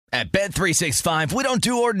At Bet365, we don't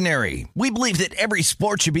do ordinary. We believe that every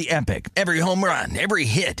sport should be epic. Every home run, every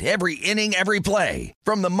hit, every inning, every play.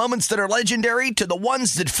 From the moments that are legendary to the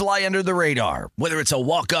ones that fly under the radar. Whether it's a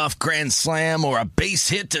walk-off grand slam or a base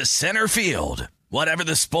hit to center field. Whatever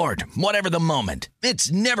the sport, whatever the moment.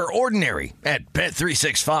 It's never ordinary at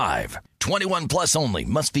Bet365. 21 plus only.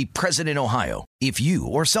 Must be present in Ohio. If you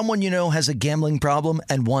or someone you know has a gambling problem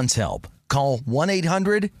and wants help, call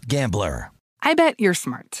 1-800-GAMBLER. I bet you're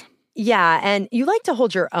smart. Yeah, and you like to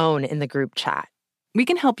hold your own in the group chat. We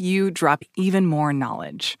can help you drop even more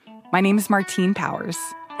knowledge. My name is Martine Powers.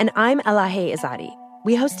 And I'm Elahe Izadi.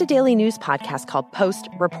 We host a daily news podcast called Post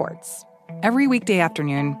Reports. Every weekday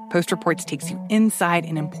afternoon, Post Reports takes you inside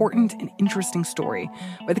an important and interesting story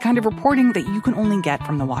with the kind of reporting that you can only get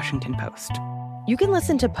from the Washington Post. You can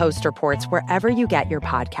listen to Post Reports wherever you get your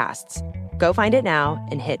podcasts. Go find it now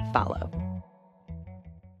and hit follow.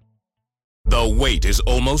 The wait is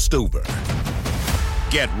almost over.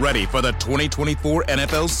 Get ready for the 2024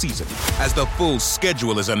 NFL season as the full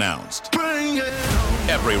schedule is announced.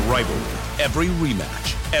 Every rivalry, every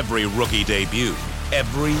rematch, every rookie debut,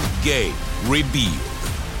 every game revealed.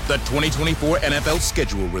 The 2024 NFL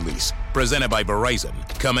schedule release, presented by Verizon,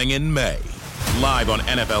 coming in May. Live on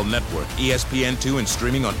NFL Network, ESPN2, and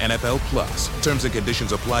streaming on NFL Plus. Terms and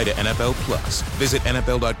conditions apply to NFL Plus. Visit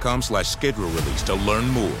NFL.com/schedule release to learn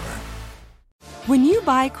more. When you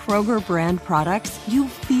buy Kroger brand products, you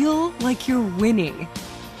feel like you're winning.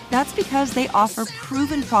 That's because they offer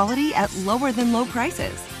proven quality at lower than low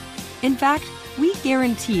prices. In fact, we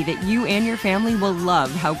guarantee that you and your family will love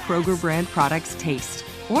how Kroger brand products taste,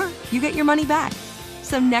 or you get your money back.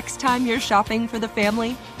 So next time you're shopping for the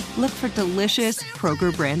family, look for delicious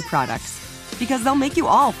Kroger brand products, because they'll make you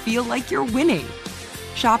all feel like you're winning.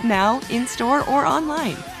 Shop now, in-store, or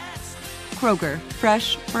online. Kroger,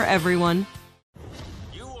 fresh for everyone.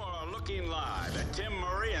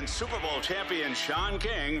 Super Bowl champion Sean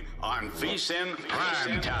King on VSiN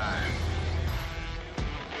Primetime.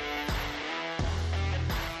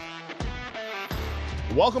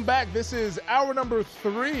 Welcome back. This is hour number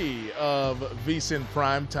 3 of VSiN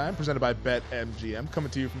Primetime, presented by BetMGM,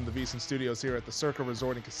 coming to you from the VSiN studios here at the Circa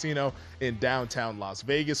Resort and Casino in downtown Las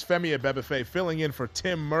Vegas. Femi Abebefe filling in for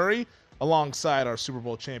Tim Murray, alongside our Super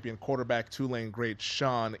Bowl champion quarterback, Tulane great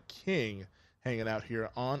Sean King, hanging out here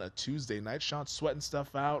on a Tuesday night. Sean sweating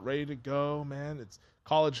stuff out, ready to go, man. It's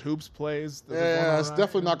college hoops plays. Yeah, it's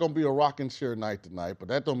definitely not going to be a rocking chair night tonight, but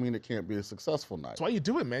that don't mean it can't be a successful night. That's why you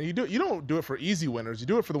do it, man. You don't do it for easy winners. You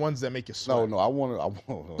do it for the ones that make you sweat. No, I want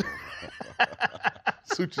to.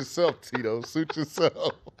 Suit yourself, Tito. Suit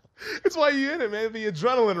yourself. It's why you in it, man. The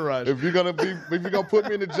adrenaline rush. If you're gonna put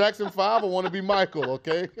me in the Jackson 5, I want to be Michael,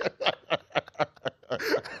 okay?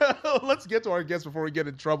 Let's get to our guest before we get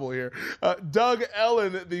in trouble here. Doug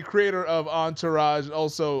Ellin, the creator of Entourage,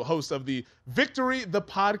 also host of the Victory the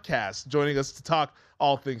Podcast, joining us to talk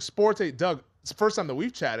all things sports. Hey, Doug, it's the first time that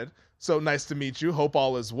we've chatted, so nice to meet you. Hope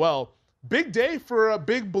all is well. Big day for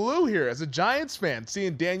Big Blue here. As a Giants fan,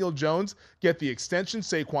 seeing Daniel Jones get the extension,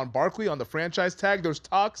 Saquon Barkley on the franchise tag. There's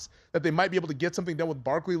talks that they might be able to get something done with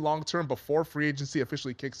Barkley long-term before free agency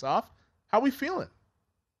officially kicks off. How are we feeling?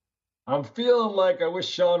 I'm feeling like I wish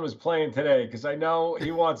Sean was playing today, because I know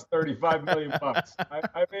he wants $35 million.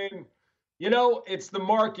 I mean, it's the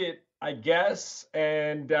market, I guess.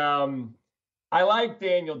 And I like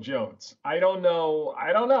Daniel Jones. I don't know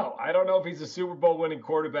if he's a Super Bowl winning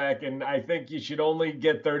quarterback, and I think you should only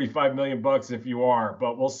get $35 million if you are.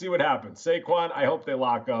 But we'll see what happens. Saquon, I hope they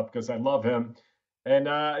lock up, because I love him. And,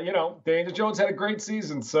 Daniel Jones had a great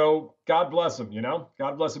season, so God bless him,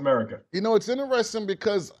 God bless America. It's interesting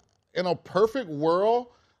because in a perfect world,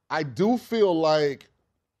 I do feel like,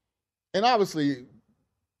 and obviously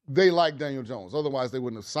they like Daniel Jones, otherwise they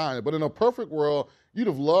wouldn't have signed it. But in a perfect world, you'd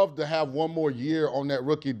have loved to have one more year on that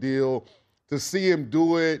rookie deal, to see him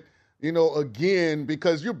do it, again,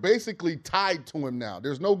 because you're basically tied to him now.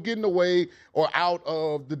 There's no getting away or out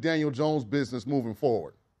of the Daniel Jones business moving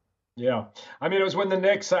forward. Yeah. I mean, it was when the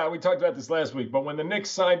Knicks, we talked about this last week, but when the Knicks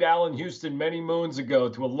signed Allen Houston many moons ago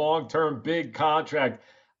to a long-term big contract,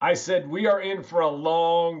 I said, we are in for a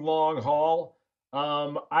long, long haul.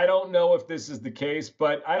 I don't know if this is the case,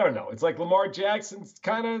 but I don't know. It's like Lamar Jackson's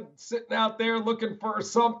kind of sitting out there looking for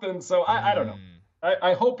something. So I don't know.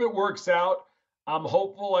 I hope it works out. I'm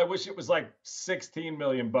hopeful. I wish it was like $16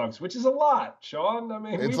 million, which is a lot, Sean. I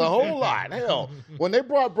mean, it's a whole lot. Hell, when they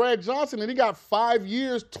brought Brad Johnson and he got 5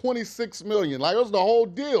 years, $26 million. Like, it was the whole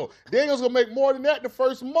deal. Daniel's gonna make more than that the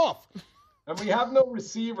first month. And we have no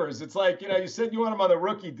receivers. It's like, you said you want him on the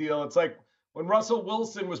rookie deal. It's like when Russell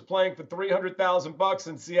Wilson was playing for $300,000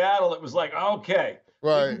 in Seattle, it was like, okay,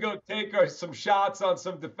 Right. We can go take some shots on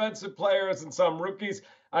some defensive players and some rookies.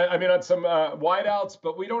 I mean, on some wideouts,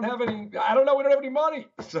 but we don't have any. I don't know. We don't have any money,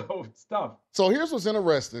 so it's tough. So here's what's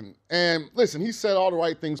interesting. And listen, he said all the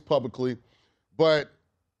right things publicly, but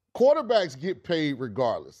quarterbacks get paid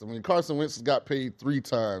regardless. I mean, Carson Wentz got paid 3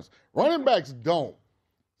 times. Running backs don't.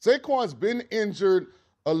 Saquon's been injured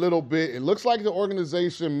a little bit. It looks like the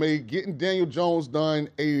organization made getting Daniel Jones done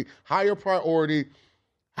a higher priority.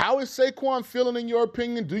 How is Saquon feeling in your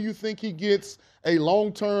opinion? Do you think he gets a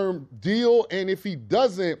long-term deal? And if he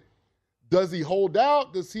doesn't, does he hold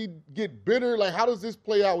out? Does he get bitter? Like, how does this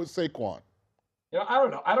play out with Saquon? I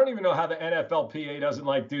don't know. I don't even know how the NFLPA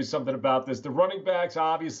doesn't do something about this. The running backs,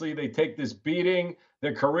 obviously, they take this beating.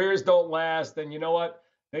 Their careers don't last. And you know what?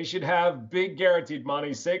 They should have big guaranteed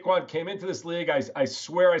money. Saquon came into this league. I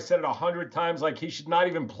swear I said it 100 times, like he should not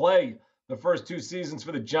even play the first 2 seasons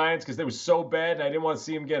for the Giants because they were so bad and I didn't want to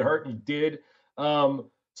see him get hurt, and he did.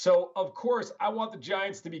 So, of course, I want the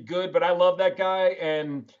Giants to be good, but I love that guy,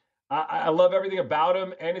 and I love everything about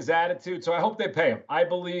him and his attitude, so I hope they pay him. I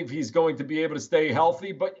believe he's going to be able to stay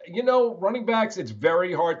healthy, but, running backs, it's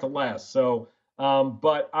very hard to last. So,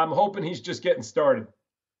 but I'm hoping he's just getting started.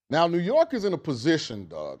 Now, New York is in a position,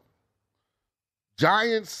 Doug.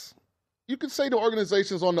 Giants, you could say the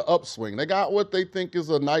organization's on the upswing. They got what they think is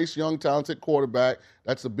a nice, young, talented quarterback.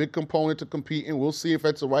 That's a big component to competing. We'll see if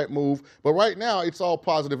that's the right move. But right now, it's all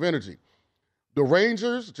positive energy. The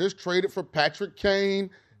Rangers just traded for Patrick Kane.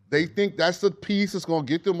 They think that's the piece that's going to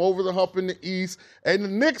get them over the hump in the East. And the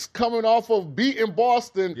Knicks coming off of beating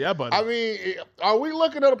Boston. Yeah, buddy. I mean, are we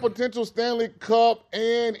looking at a potential Stanley Cup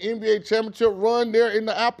and NBA championship run there in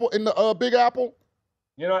the Big Apple?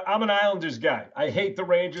 I'm an Islanders guy. I hate the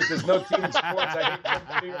Rangers. There's no team in sports. I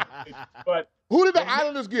hate them. But who did the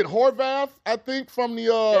Islanders get? Horvath, I think, from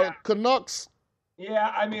the Canucks.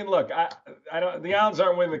 Yeah, I mean, look, I don't. The Islanders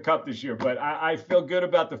aren't winning the Cup this year, but I feel good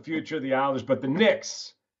about the future of the Islanders. But the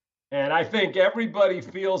Knicks, and I think everybody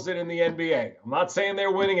feels it in the NBA. I'm not saying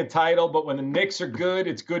they're winning a title, but when the Knicks are good,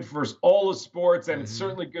 it's good for all the sports, and it's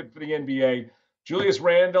certainly good for the NBA. Julius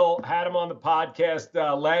Randle had him on the podcast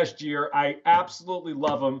last year. I absolutely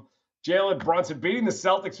love him. Jalen Brunson beating the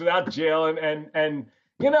Celtics without Jalen, and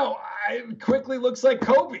it quickly looks like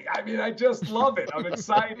Kobe. I mean, I just love it. I'm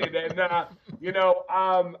excited, and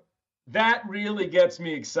that really gets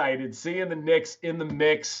me excited. Seeing the Knicks in the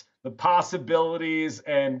mix, the possibilities,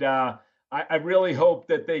 and I really hope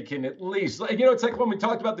that they can at least, it's like when we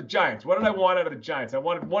talked about the Giants. What did I want out of the Giants? I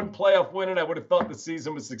wanted 1 playoff win, and I would have thought the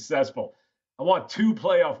season was successful. I want 2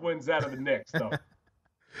 playoff wins out of the Knicks, though.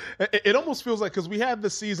 It almost feels like, because we had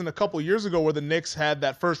this season a couple years ago where the Knicks had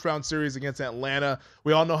that first-round series against Atlanta.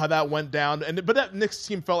 We all know how that went down. But that Knicks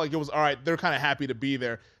team felt like it was, all right, they're kind of happy to be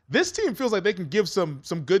there. This team feels like they can give some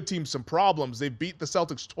good teams some problems. They beat the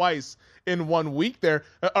Celtics twice in 1 week there.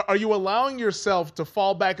 Are you allowing yourself to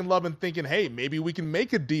fall back in love and thinking, hey, maybe we can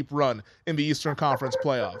make a deep run in the Eastern Conference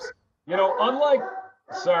playoffs? Unlike –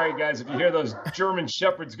 sorry, guys, if you hear those German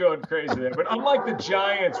shepherds going crazy there. But unlike the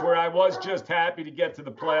Giants, where I was just happy to get to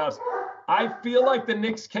the playoffs, I feel like the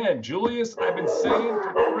Knicks can. Julius, I've been saying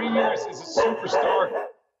for 3 years, is a superstar.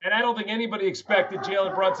 And I don't think anybody expected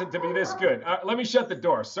Jalen Brunson to be this good. Let me shut the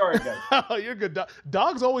door. Sorry, guys. Oh, you're good.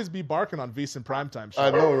 Dogs always be barking on VSiN Primetime show.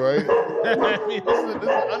 I know, right? I mean, this is an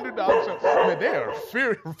underdog show. I mean, they are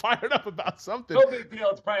fired up about something. No big deal.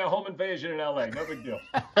 It's probably a home invasion in L.A. No big deal.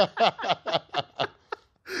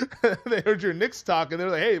 They heard your Knicks talk, and they're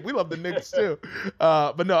like, hey, we love the Knicks too.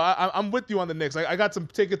 But no, I'm with you on the Knicks. I got some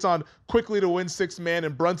tickets on Quickly to win 6th man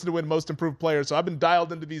and Brunson to win most improved player. So I've been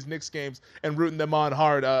dialed into these Knicks games and rooting them on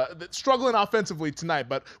hard. Struggling offensively tonight,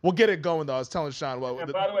 but we'll get it going, though. I was telling Sean. By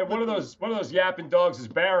the way, one of those yapping dogs is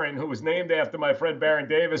Barron, who was named after my friend Baron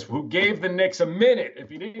Davis, who gave the Knicks a minute, if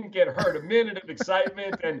he didn't get hurt, a minute of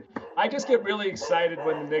excitement. And I just get really excited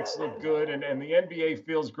when the Knicks look good, and the NBA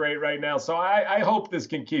feels great right now. So I hope this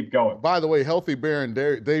can keep going. By the way, healthy Baron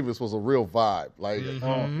Davis was a real vibe. Like,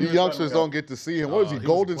 the youngsters don't get to see him. What was he?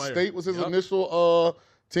 Golden State was his initial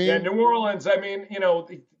team? Yeah, New Orleans. I mean,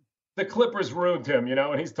 the Clippers ruined him,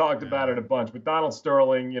 and he's talked about it a bunch. But Donald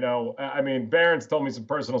Sterling, I mean, Barron's told me some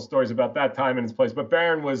personal stories about that time in his place. But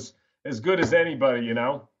Barron was as good as anybody,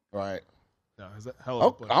 Right. No, is that hell of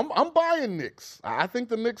a player? I'm buying Knicks. I think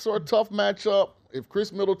the Knicks are a tough matchup. If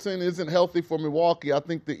Chris Middleton isn't healthy for Milwaukee, I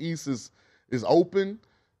think the East is open.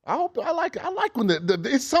 I like when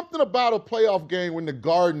it's something about a playoff game when the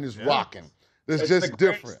Garden is rocking. It's just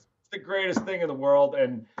different. It's the greatest thing in the world,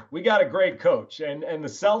 and we got a great coach. And the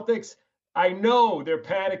Celtics, I know they're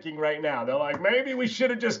panicking right now. They're like, maybe we should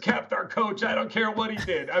have just kept our coach. I don't care what he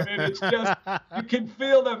did. I mean, it's just, you can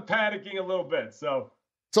feel them panicking a little bit. So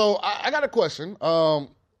I got a question. And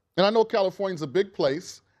I know California's a big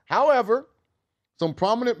place. However, some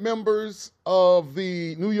prominent members of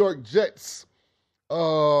the New York Jets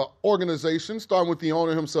organization, starting with the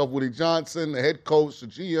owner himself, Woody Johnson, the head coach, the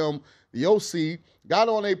GM, the OC, got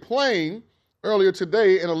on a plane earlier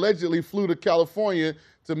today and allegedly flew to California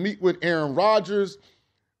to meet with Aaron Rodgers.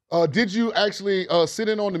 Did you actually sit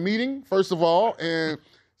in on the meeting, first of all? And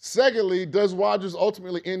secondly, does Rodgers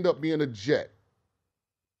ultimately end up being a Jet?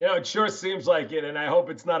 You know, it sure seems like it, and I hope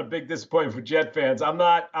it's not a big disappointment for Jet fans. I'm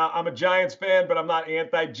a Giants fan, but I'm not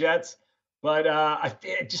anti-Jets. But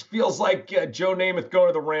it just feels like Joe Namath going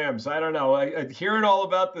to the Rams. I don't know. Hearing all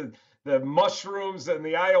about the mushrooms and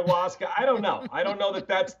the ayahuasca, I don't know. I don't know that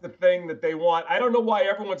that's the thing that they want. I don't know why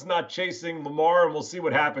everyone's not chasing Lamar, and we'll see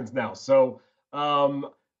what happens now. So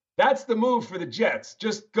that's the move for the Jets.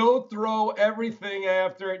 Just go throw everything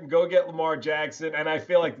after it and go get Lamar Jackson. And I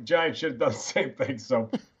feel like the Giants should have done the same thing. So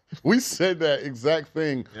we said that exact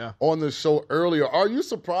thing on the show earlier. Are you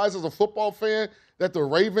surprised as a football fan that the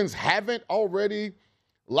Ravens haven't already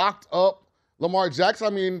locked up Lamar Jackson? I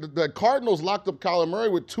mean, the Cardinals locked up Kyler Murray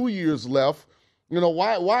with 2 years left. You know,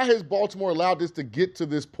 why has Baltimore allowed this to get to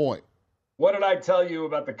this point? What did I tell you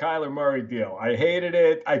about the Kyler Murray deal? I hated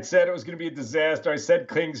it. I said it was going to be a disaster. I said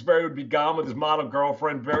Kingsbury would be gone with his model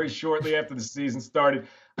girlfriend very shortly after the season started.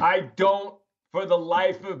 I don't, for the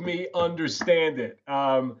life of me, understand it.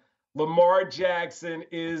 Lamar Jackson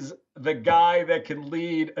is the guy that can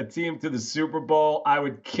lead a team to the Super Bowl. I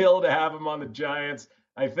would kill to have him on the Giants.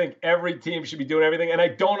 I think every team should be doing everything. And I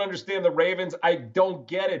don't understand the Ravens. I don't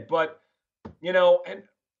get it. But, you know, and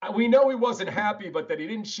we know he wasn't happy, but that he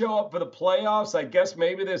didn't show up for the playoffs, I guess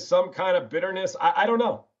maybe there's some kind of bitterness. I don't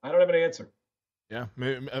know. I don't have an answer. Yeah,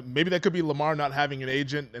 maybe that could be Lamar not having an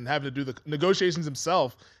agent and having to do the negotiations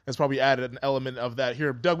himself has probably added an element of that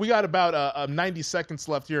here. Doug, we got about 90 seconds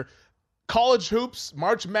left here. College hoops,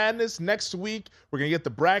 March Madness next week. We're going to get the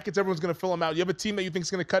brackets. Everyone's going to fill them out. You have a team that you think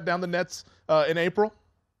is going to cut down the nets in April?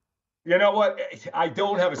 You know what? I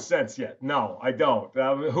don't have a sense yet. No, I don't.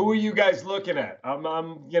 Who are you guys looking at? I'm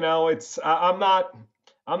not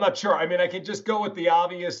sure. I mean, I can just go with the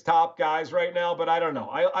obvious top guys right now, but I don't know.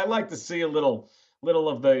 I like to see a little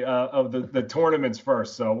of the tournaments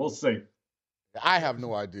first, so we'll see. I have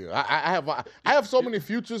no idea. I have so many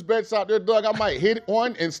futures bets out there, Doug. I might hit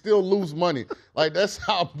one and still lose money. Like, that's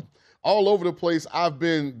how all over the place I've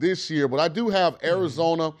been this year. But I do have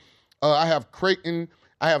Arizona. I have Creighton.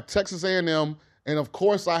 I have Texas A&M. And, of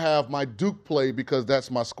course, I have my Duke play because that's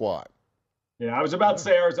my squad. Yeah, I was about to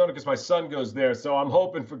say Arizona because my son goes there, so I'm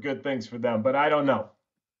hoping for good things for them, but I don't know.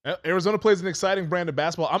 Arizona plays an exciting brand of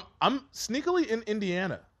basketball. I'm sneakily in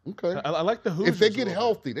Indiana. Okay. I like the Hoosiers. If they get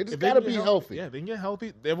healthy. They just got to be healthy. Yeah, they can get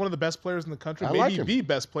healthy. They have one of the best players in the country. Maybe the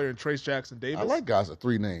best player in Trace Jackson Davis. I like guys with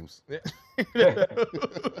 3 names. Yeah. They're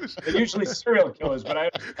usually serial killers,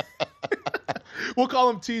 but we'll call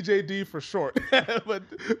him TJD for short.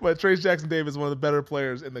 but Trace Jackson Davis is one of the better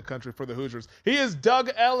players in the country for the Hoosiers. He is Doug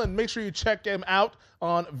Ellin. Make sure you check him out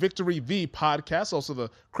on Victory the Podcast, also the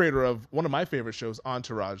creator of one of my favorite shows,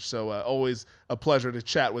 Entourage. So always a pleasure to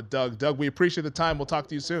chat with Doug. Doug, we appreciate the time. We'll talk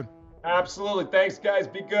to you soon. Absolutely. Thanks, guys.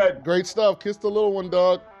 Be good. Great stuff. Kiss the little one,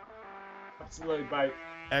 Doug. Absolutely. Bye.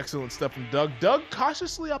 Excellent stuff from Doug. Doug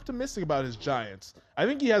cautiously optimistic about his Giants. I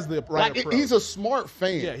think he has the right approach. He's a smart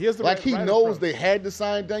fan. Yeah, he has the right approach. He knows they had to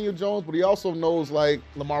sign Daniel Jones, but he also knows,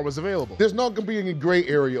 Lamar was available. There's not going to be any gray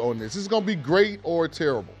area on this. This is going to be great or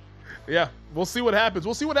terrible. Yeah, we'll see what happens.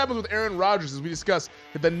 We'll see what happens with Aaron Rodgers as we discuss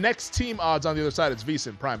the next team odds on the other side. It's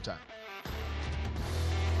VSiN Primetime.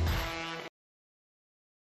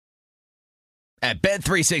 At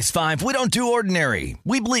Bet365, we don't do ordinary.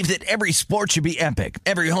 We believe that every sport should be epic.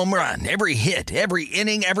 Every home run, every hit, every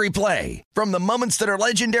inning, every play. From the moments that are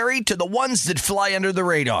legendary to the ones that fly under the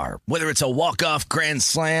radar. Whether it's a walk-off grand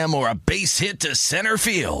slam or a base hit to center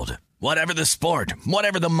field. Whatever the sport,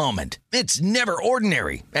 whatever the moment. It's never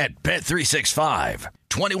ordinary at Bet365.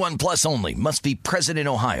 21 plus only. Must be present in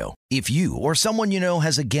Ohio. If you or someone you know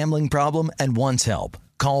has a gambling problem and wants help,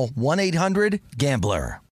 call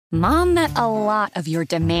 1-800-GAMBLER. Mom met a lot of your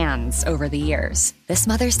demands over the years. This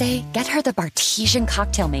Mother's Day, get her the Bartesian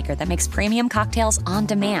cocktail maker that makes premium cocktails on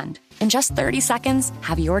demand. In just 30 seconds,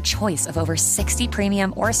 have your choice of over 60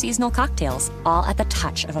 premium or seasonal cocktails, all at the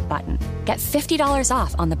touch of a button. Get $50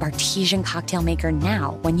 off on the Bartesian cocktail maker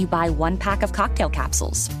now when you buy 1 pack of cocktail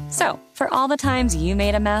capsules. So, for all the times you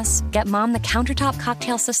made a mess, get Mom the countertop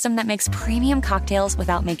cocktail system that makes premium cocktails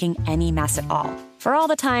without making any mess at all. For all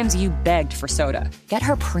the times you begged for soda, get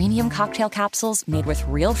her premium cocktail capsules made with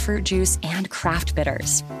real fruit juice and craft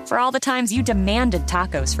bitters. For all the times you demanded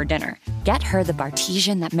tacos for dinner, get her the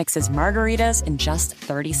Bartesian that mixes margaritas in just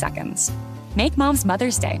 30 seconds. Make Mom's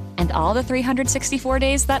Mother's Day and all the 364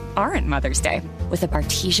 days that aren't Mother's Day with a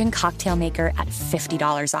Bartesian cocktail maker at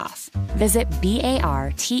 $50 off. Visit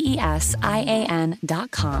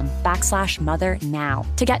BARTESIAN.com/mother now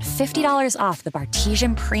to get $50 off the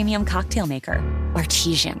Bartesian Premium Cocktail Maker.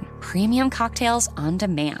 Bartesian, premium cocktails on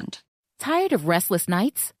demand. Tired of restless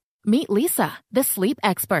nights? Meet Leesa, the sleep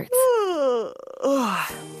experts.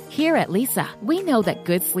 Here at Leesa, we know that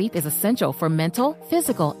good sleep is essential for mental,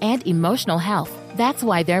 physical, and emotional health. That's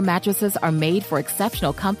why their mattresses are made for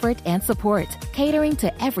exceptional comfort and support, catering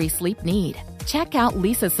to every sleep need. Check out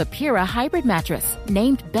Leesa's Sapira Hybrid Mattress,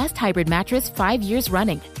 named Best Hybrid Mattress 5 years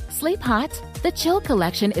running. Sleep hot? The Chill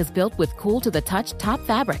Collection is built with cool-to-the-touch top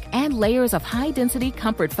fabric and layers of high-density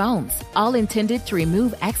comfort foams, all intended to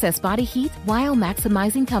remove excess body heat while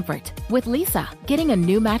maximizing comfort. With Leesa, getting a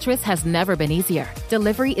new mattress has never been easier.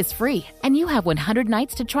 Delivery is free, and you have 100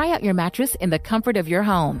 nights to try out your mattress in the comfort of your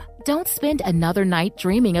home. Don't spend another night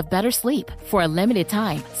dreaming of better sleep. For a limited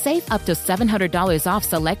time, save up to $700 off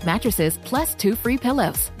select mattresses plus 2 free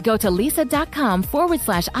pillows. Go to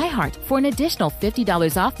leesa.com/iHeart for an additional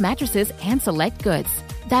 $50 off mattresses and select goods.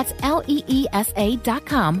 That's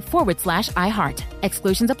LEESA.com/iHeart.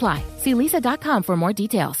 Exclusions apply. See leesa.com for more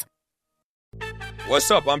details.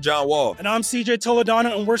 What's up? I'm John Wall. And I'm CJ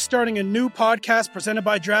Toledano, and we're starting a new podcast presented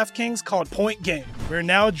by DraftKings called Point Game. We're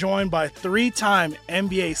now joined by 3-time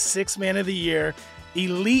NBA Sixth Man of the Year,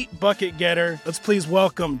 elite bucket getter. Let's please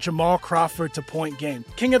welcome Jamal Crawford to Point Game.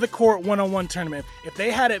 King of the Court one-on-one tournament. If they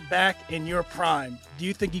had it back in your prime, do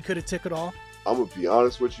you think you could have took it all? I'm going to be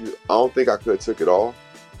honest with you. I don't think I could have took it all,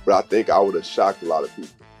 but I think I would have shocked a lot of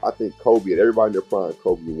people. I think Kobe and everybody in their prime,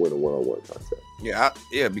 Kobe would win a one-on-one contest. Yeah,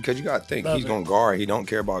 because you got to think he's going to guard. He don't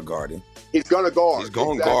care about guarding. He's going to guard. He's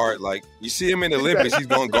going to guard. Like, you see him in the Olympics, he's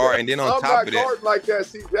going to guard. And then on top of that. I'm not guarding like that,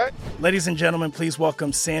 CJ. Ladies and gentlemen, please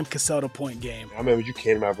welcome Sam Cassell to Point Game. I remember you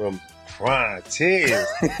came out from prime 10.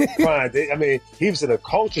 I mean, he was in a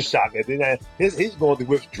culture shock. And then he's going through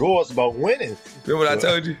withdrawals about winning. Remember what I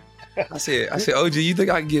told you? I said, OG, you think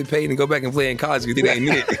I can get paid and go back and play in college because it ain't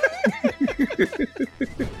it?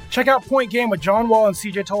 Check out Point Game with John Wall and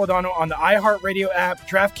CJ Toledano on the iHeartRadio app,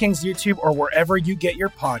 DraftKings YouTube, or wherever you get your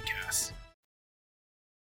podcasts.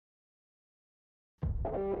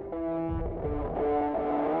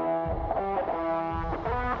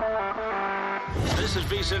 This is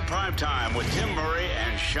VSiN Primetime with Tim Murray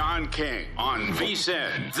and Sean King on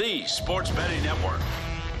VSiN, the Sports Betting Network.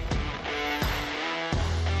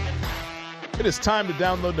 It is time to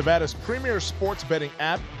download Nevada's premier sports betting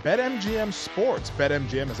app, BetMGM Sports.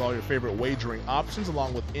 BetMGM has all your favorite wagering options,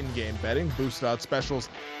 along with in-game betting, boosted odds specials,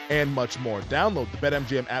 and much more. Download the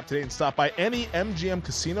BetMGM app today and stop by any MGM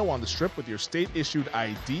casino on the Strip with your state-issued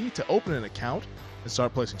ID to open an account and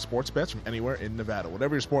start placing sports bets from anywhere in Nevada.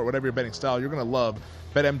 Whatever your sport, whatever your betting style, you're going to love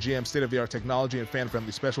BetMGM's state-of-the-art technology and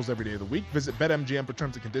fan-friendly specials every day of the week. Visit BetMGM for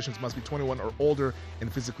terms and conditions. Must be 21 or older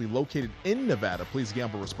and physically located in Nevada. Please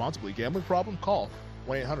gamble responsibly. Gambling problem? Call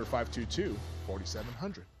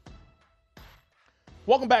 1-800-522-4700.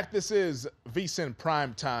 Welcome back. This is VSiN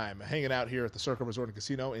Prime Time, hanging out here at the Circle Resort and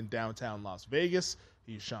Casino in downtown Las Vegas.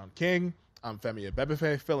 He's Sean King. I'm Femi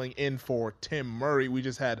Abebefe, filling in for Tim Murray. We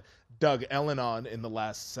just had Doug Ellen on in the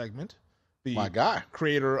last segment. My guy.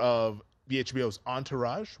 Creator of the HBO's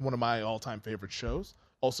Entourage, one of my all-time favorite shows.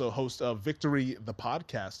 Also host of Victory, the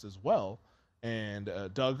podcast as well. And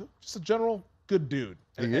Doug, just a general good dude.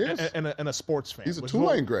 And a sports fan. He's a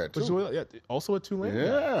Tulane grad, too. Yeah, also a Tulane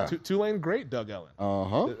grad. Tulane great, Doug Ellen.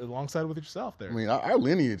 Alongside with yourself there. I mean, our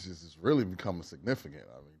lineage is really becoming significant.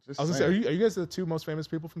 I mean, just I was gonna say, are you guys the two most famous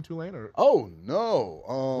people from Tulane? Or oh, no.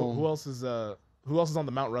 Who else is on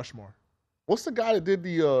the Mount Rushmore? What's the guy that did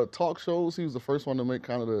the talk shows? He was the first one to make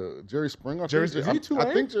kind of the Jerry Springer. Is he Tulane?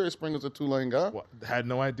 I think Jerry Springer's a Tulane guy. Well, had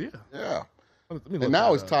no idea. Yeah. And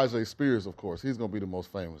now it's Tajay Spears, of course. He's going to be the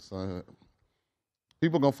most famous.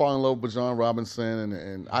 People are going to fall in love with John Robinson,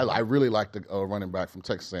 and I really like the running back from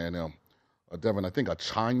Texas A&M. Devin, I think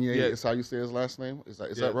Achane is how you say his last name. Is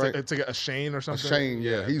that right? It's like a Shane or something. A Shane,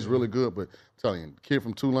 yeah. He's really good. But I'm telling you, kid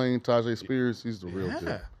from Tulane, Tajay Spears, he's the real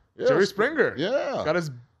deal. Yeah. Jerry Springer. Yeah. Got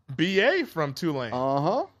his BA from Tulane.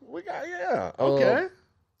 We got, Okay.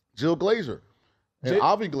 Jill Glazer and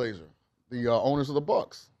Avi Glazer, the owners of the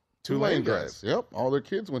Bucks. Tulane guys. Yep. All their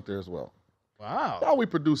kids went there as well. Wow. All we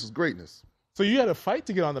produce is greatness. So you had a fight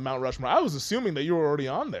to get on the Mount Rushmore. I was assuming that you were already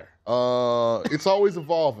on there. It's always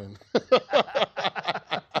evolving.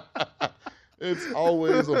 It's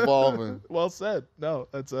always evolving. Well said. No,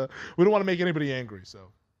 that's we don't want to make anybody angry,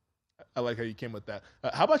 so I like how you came with that.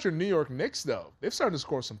 How about your New York Knicks, though? They've started to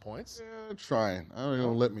score some points. Yeah, trying. I don't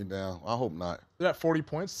even let me down. I hope not. They're at 40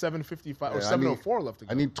 points, 7:55 or 7:04 left to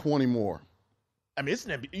go. I need 20 more. I mean,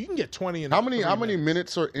 you can get 20 in how many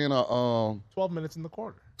minutes are in a 12 minutes in the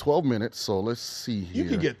quarter. 12 minutes. So let's see here. You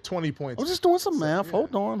can get 20 points. I'm just doing some math. Yeah.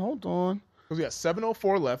 Hold on. Because we got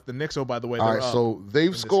 7:04 left. The Knicks, by the way, all right. So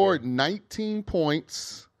they've scored 19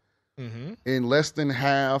 points in less than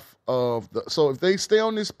half of the. So if they stay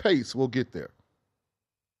on this pace, we'll get there.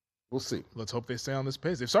 We'll see. Let's hope they stay on this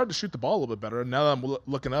pace. They've started to shoot the ball a little bit better. Now that I'm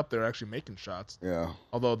looking up, they're actually making shots. Yeah.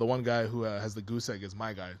 Although the one guy who has the goose egg is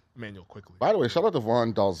my guy, Emmanuel Quickly. By the way, shout out to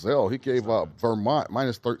Von Dalzell. He gave up Vermont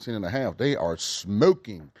minus 13.5. They are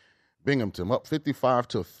smoking Binghamton, up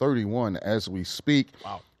 55-31 as we speak.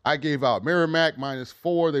 Wow. I gave out Merrimack minus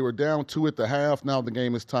 4. They were down 2 at the half. Now the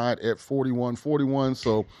game is tied at 41-41.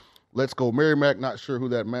 So let's go Merrimack. Not sure who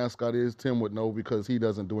that mascot is. Tim would know because he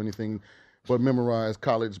doesn't do anything but memorize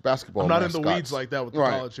college basketball. I'm not mascots. in the weeds like that with the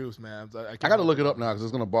college hoops, man. I got to look it up now because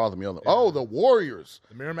it's going to bother me. Oh, the Warriors.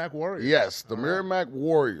 The Merrimack Warriors. Yes, the Merrimack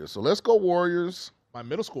Warriors. So let's go Warriors. My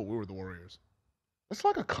middle school, we were the Warriors. It's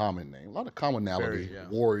like a common name. A lot of commonality.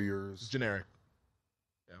 Warriors. It's generic.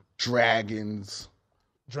 Yeah. Dragons.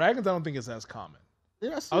 Dragons, I don't think it's as common.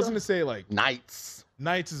 Yes. I was going to say like Knights.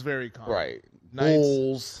 Knights is very common. Right. Knights.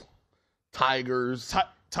 Bulls. Tigers.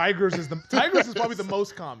 Tigers is probably the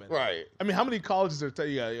most common. Right. I mean, how many colleges are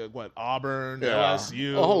Auburn,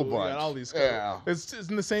 LSU, a whole bunch. All these. Yeah. It's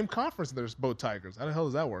in the same conference. There's both Tigers. How the hell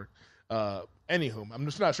does that work? Anywho, I'm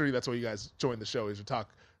just not sure that's why you guys joined the show is to talk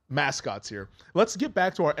mascots here. Let's get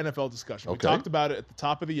back to our NFL discussion. Okay. We talked about it at the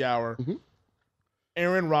top of the hour.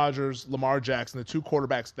 Aaron Rodgers, Lamar Jackson, the two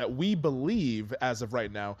quarterbacks that we believe as of right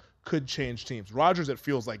now could change teams. Rodgers, it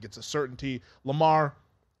feels like it's a certainty. Lamar,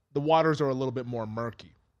 the waters are a little bit more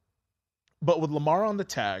murky. But with Lamar on the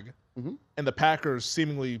tag and the Packers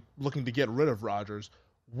seemingly looking to get rid of Rodgers,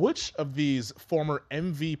 which of these former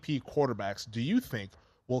MVP quarterbacks do you think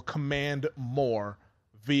will command more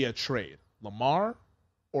via trade, Lamar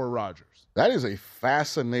or Rodgers? That is a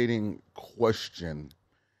fascinating question.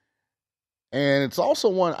 And it's also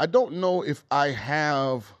one, I don't know if I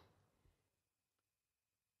have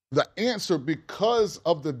the answer because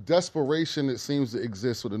of the desperation that seems to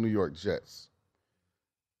exist with the New York Jets.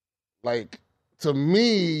 Like, to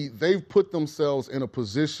me, they've put themselves in a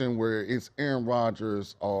position where it's Aaron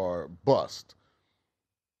Rodgers or bust.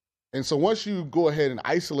 And so once you go ahead and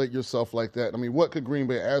isolate yourself like that, I mean, what could Green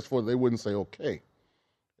Bay ask for? They wouldn't say, okay,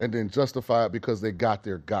 and then justify it because they got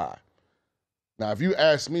their guy. Now, if you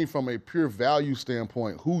ask me from a pure value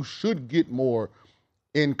standpoint, who should get more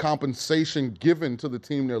in compensation given to the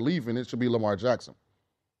team they're leaving, it should be Lamar Jackson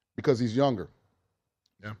because he's younger.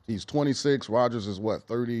 Yeah. He's 26. Rodgers is what,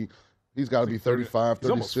 30? He's got to be 35, 36. He's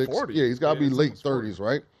almost 40. Yeah, he's got to be late 40. 30s,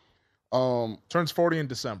 right? Turns 40 in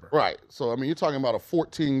December. Right. So, I mean, you're talking about a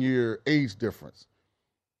 14-year age difference.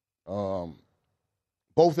 Both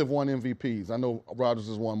have won MVPs. I know Rodgers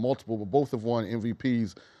has won multiple, but both have won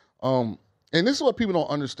MVPs. And this is what people don't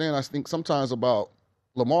understand, I think, sometimes about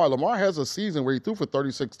Lamar. Lamar has a season where he threw for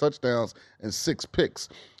 36 touchdowns and 6 picks.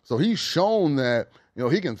 So he's shown that,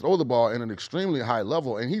 he can throw the ball at an extremely high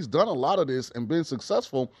level. And he's done a lot of this and been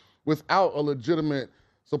successful without a legitimate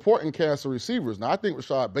supporting cast of receivers. Now, I think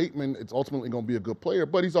Rashad Bateman is ultimately going to be a good player,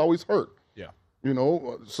 but he's always hurt. Yeah.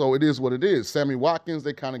 So it is what it is. Sammy Watkins,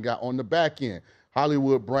 they kind of got on the back end.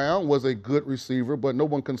 Hollywood Brown was a good receiver, but no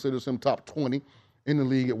one considers him top 20 in the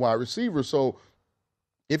league at wide receiver. So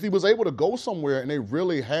if he was able to go somewhere and they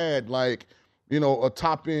really had a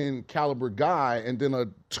top-end caliber guy and then a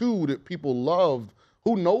 2 that people loved,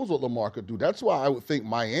 who knows what Lamar could do? That's why I would think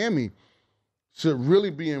Miami should really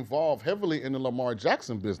be involved heavily in the Lamar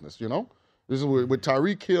Jackson business, This is with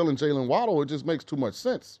Tyreek Hill and Jalen Waddle, it just makes too much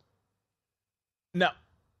sense. Now,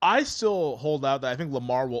 I still hold out that I think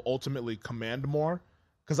Lamar will ultimately command more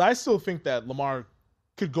because I still think that Lamar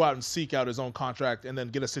could go out and seek out his own contract and then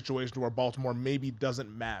get a situation where Baltimore maybe doesn't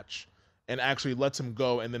match and actually lets him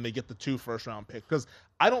go, and then they get the 2 first-round picks. Because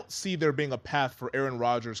I don't see there being a path for Aaron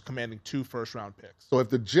Rodgers commanding 2 first-round picks. So if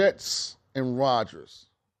the Jets and Rodgers,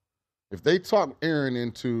 if they talk Aaron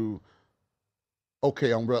into,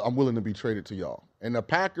 okay, I'm willing to be traded to y'all, and the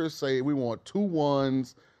Packers say we want 2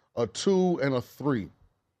 1s, a 2, and a 3,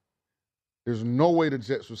 there's no way the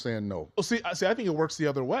Jets were saying no. Well, see, I think it works the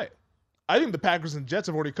other way. I think the Packers and Jets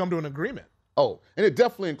have already come to an agreement. Oh, and it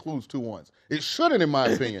definitely includes 2 1s. It shouldn't, in my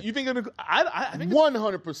opinion. You think I think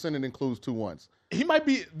 100% it includes 2 1s. He might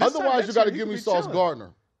be. Otherwise, you got to give me Sauce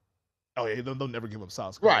Gardner. Oh, yeah, they'll never give him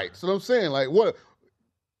Sauce. Right. So I'm saying, like, what?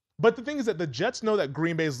 But the thing is that the Jets know that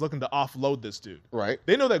Green Bay is looking to offload this dude. Right.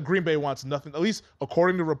 They know that Green Bay wants nothing. At least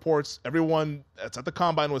according to reports, everyone that's at the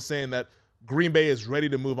Combine was saying that Green Bay is ready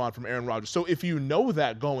to move on from Aaron Rodgers. So if you know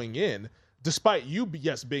that going in, despite you,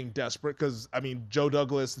 yes, being desperate, because, I mean, Joe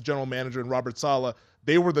Douglas, the general manager, and Robert Saleh,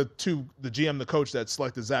 they were the GM, the coach that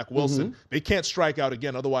selected Zach Wilson. Mm-hmm. They can't strike out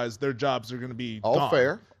again. Otherwise, their jobs are going to be all gone.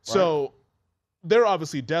 fair. Right. So they're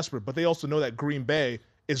obviously desperate, but they also know that Green Bay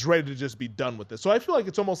is ready to just be done with this. So I feel like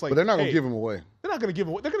it's almost like, but they're not going to give him away. They're not going to give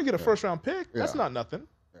him away. They're going to get a first-round pick. Yeah. That's not nothing.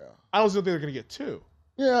 Yeah. I don't think they're going to get 2.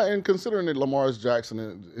 Yeah, and considering that Lamar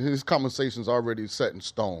Jackson, his compensation's already set in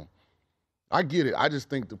stone. I get it. I just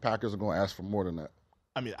think the Packers are going to ask for more than that.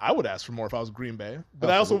 I mean, I would ask for more if I was Green Bay, but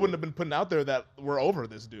I also wouldn't have been putting out there that we're over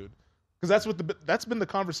this dude, because that's been the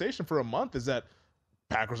conversation for a month, is that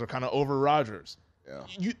Packers are kind of over Rodgers.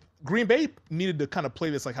 Yeah. Green Bay needed to kind of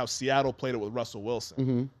play this like how Seattle played it with Russell Wilson.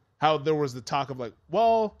 Mm-hmm. How there was the talk of like,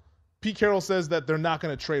 well, Pete Carroll says that they're not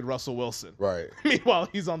going to trade Russell Wilson. Right. Meanwhile,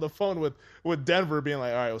 he's on the phone with Denver, being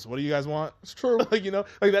like, all right, so what do you guys want? It's true. Like, you know,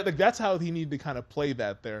 like that. Like that's how he needed to kind of play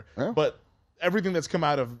that there. Yeah. But everything that's come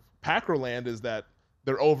out of Packerland is that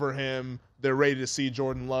they're over him. They're ready to see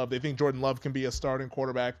Jordan Love. They think Jordan Love can be a starting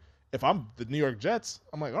quarterback. If I'm the New York Jets,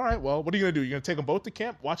 I'm like, all right, well, what are you going to do? You're going to take them both to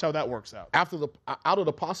camp? Watch how that works out. Out of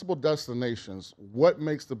the possible destinations, what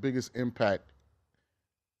makes the biggest impact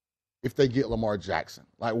if they get Lamar Jackson?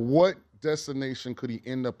 Like, what destination could he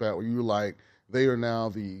end up at where you're like, they are now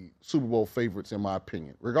the Super Bowl favorites, in my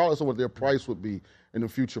opinion, regardless of what their price would be in the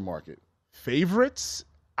future market? Favorites?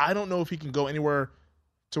 I don't know if he can go anywhere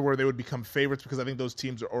to where they would become favorites, because I think those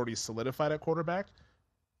teams are already solidified at quarterback.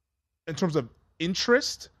 In terms of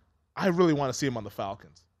interest, I really want to see him on the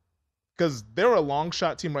Falcons, because they're a long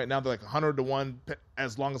shot team right now. They're like 100 to 1,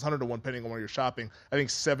 as long as 100 to 1, depending on where you're shopping. I think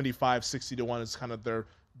 75, 60 to 1 is kind of their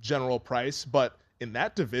general price. But in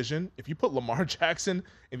that division, if you put Lamar Jackson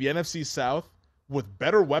in the NFC South with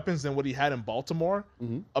better weapons than what he had in Baltimore,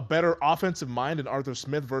 a better offensive mind in Arthur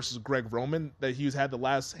Smith versus Greg Roman that he's had the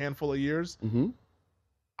last handful of years,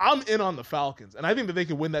 I'm in on the Falcons. And I think that they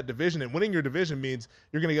can win that division. And winning your division means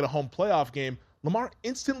you're going to get a home playoff game. Lamar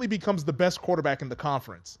instantly becomes the best quarterback in the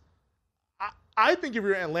conference. I think if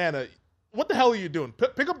you're Atlanta, what the hell are you doing?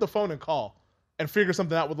 Pick up the phone and call and figure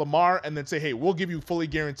something out with Lamar, and then say, hey, we'll give you fully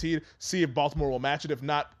guaranteed. See if Baltimore will match it. If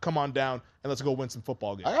not, come on down and let's go win some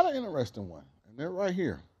football games. I got an interesting one, and they're right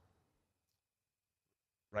here.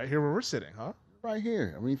 Right here where we're sitting, huh? Right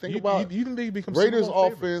here. I mean, think about you think they become Raiders Super Bowl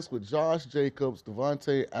offense favorites with Josh Jacobs,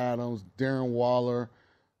 Devontae Adams, Darren Waller.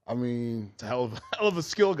 I mean, it's a hell of a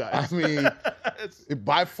skill guy. I mean, it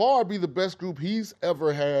by far be the best group he's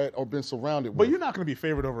ever had or been surrounded with. But you're not going to be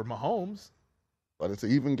favored over Mahomes. But it's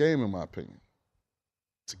an even game, in my opinion.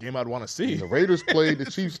 It's a game I'd want to see. And the Raiders played the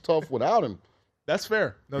Chiefs tough without him. That's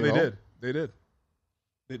fair. No, they did. They did.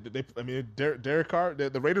 I mean, Derek Carr,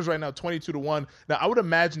 the Raiders right now 22 to 1. Now, I would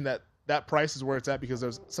imagine that price is where it's at because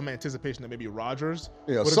there's some anticipation that maybe Rodgers.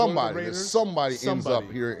 Yeah, somebody ends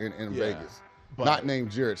up here in Vegas. But not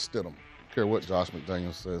named Jarrett Stidham. Don't care what Josh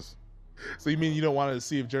McDaniels says. So you mean you don't want to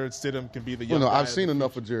see if Jarrett Stidham can be the young guy? I've seen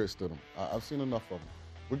enough of Jarrett Stidham. I've seen enough of him.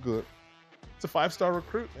 We're good. It's a 5-star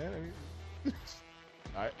recruit, man. All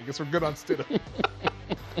right, I guess we're good on Stidham.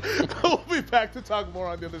 We'll be back to talk more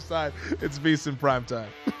on the other side. It's VSiN Primetime.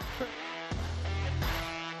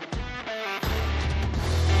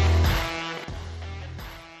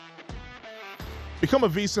 Become a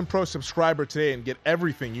VSiN Pro subscriber today and get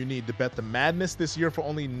everything you need to bet the madness this year for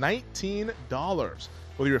only $19.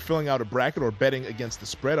 Whether you're filling out a bracket or betting against the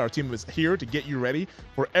spread, our team is here to get you ready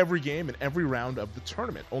for every game and every round of the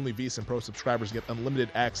tournament. Only VSiN Pro subscribers get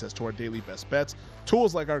unlimited access to our daily best bets,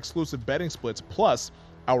 tools like our exclusive betting splits, plus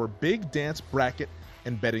our big dance bracket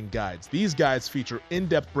and betting guides. These guides feature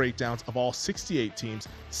in-depth breakdowns of all 68 teams,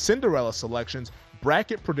 Cinderella selections,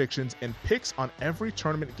 bracket predictions, and picks on every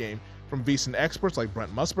tournament game from VSiN experts like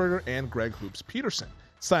Brent Musburger and Greg Hoops Peterson.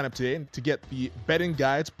 Sign up today to get the betting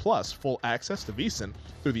guides plus full access to VSiN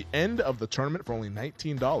through the end of the tournament for only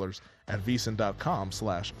 $19 at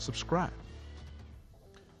VSiN.com/subscribe.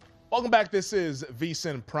 Welcome back. This is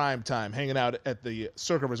VSiN Primetime, hanging out at the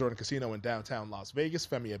Circa Resort and Casino in downtown Las Vegas.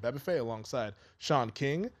 Femi Abebefe alongside Sean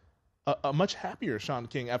King. A much happier Sean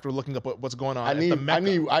King after looking up what's going on at the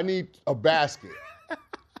Mecca. I need a basket.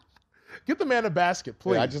 Get the man a basket,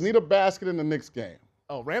 please. Yeah, I just need a basket in the Knicks game.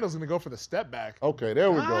 Oh, Randall's going to go for the step back. Okay,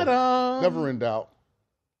 there we go. Never in doubt.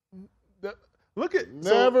 Look at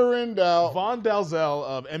Never in doubt. Von Dalzell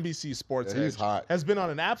of NBC Sports he's hot. has been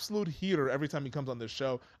on an absolute heater every time he comes on this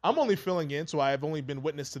show. I'm only filling in, so I have only been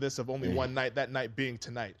witness to this of only one night, that night being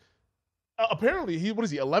tonight. Apparently, what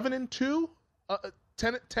is he, 11-2?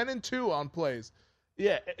 10-2 on plays.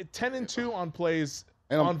 Yeah, 10-2 on plays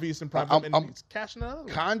on VSiN Primetime, and he's cashing out.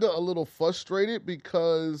 Kind of a little frustrated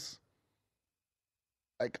because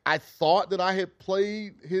I thought that I had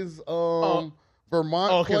played his Vermont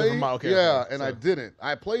play. Vermont, okay, yeah, okay, and so. I didn't.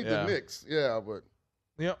 I played the Knicks. Yeah, but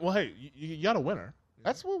well, hey, you got a winner.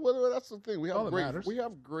 That's that's the thing. We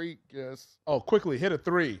have great guests. Oh, quickly hit a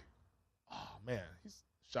 3. Oh man, he's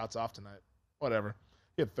shots off tonight. Whatever.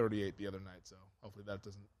 He had 38 the other night, so hopefully that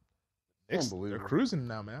doesn't. Unbelievable. They're cruising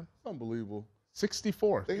now, man. Unbelievable.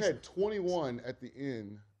 64. They had 21 at the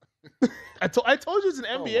end. I told you it's an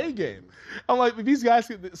NBA game. I'm like, these guys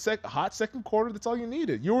get the hot second quarter. That's all you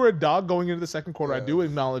needed. You were a dog going into the second quarter. I do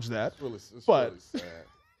acknowledge that. It's really sad.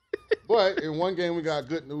 But in one game we got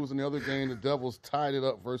good news. In the other game, the Devils tied it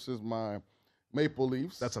up versus my Maple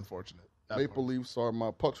Leafs. That's unfortunate. Maple Leafs are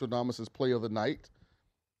my Puckstradamus' play of the night.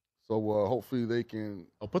 So hopefully they can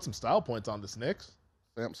put some style points on this Knicks.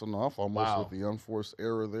 Samsonov almost with the unforced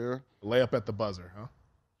error there. Layup at the buzzer, huh?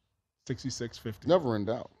 66-50. Never in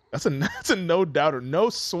doubt. That's a no doubter, no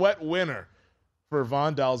sweat winner for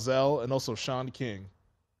Von Dalzell and also Sean King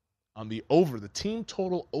on the team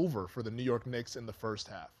total over for the New York Knicks in the first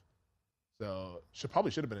half. So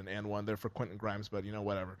probably should have been an and one there for Quentin Grimes, but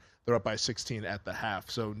whatever. They're up by 16 at the half.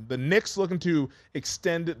 So the Knicks looking to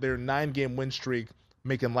extend their 9-game win streak,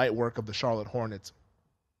 making light work of the Charlotte Hornets.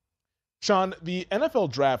 Sean, the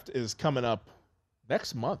NFL draft is coming up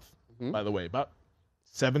next month, by the way, about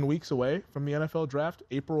 7 weeks away from the NFL draft,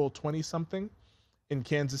 April 20-something in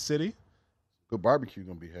Kansas City. Good barbecue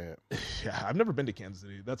going to be had. Yeah, I've never been to Kansas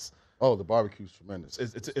City. The barbecue's tremendous.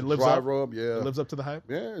 It lives dry up. Rub, yeah. It lives up to the hype?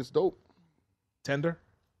 Yeah, it's dope. Tender?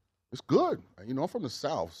 It's good. I'm from the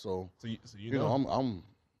South, so you know. I'm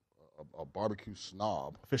a barbecue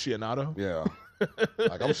snob. Aficionado? Yeah.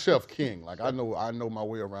 Like I'm Chef King. Like I know my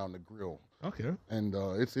way around the grill. Okay. And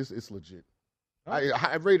it's legit.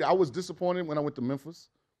 I was disappointed when I went to Memphis.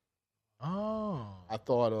 Oh. I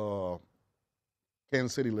thought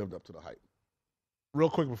Kansas City lived up to the hype. Real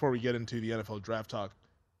quick before we get into the NFL draft talk,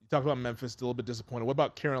 you talked about Memphis, a little bit disappointed. What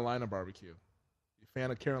about Carolina barbecue? You a fan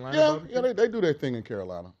of Carolina barbecue? Yeah, they do their thing in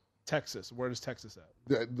Carolina. Texas, where does Texas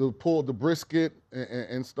at? The brisket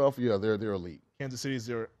and stuff. Yeah, they're elite. Kansas City is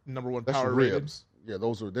their number one That's power ribs. Yeah,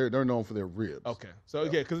 they're known for their ribs. Okay, so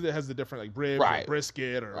because it has the different ribs, or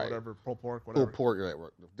brisket, or whatever, pulled pork, whatever. Pulled pork,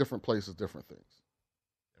 right. Different places, different things.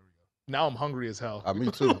 There we go. Now I'm hungry as hell. Me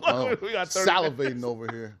too. We got salivating over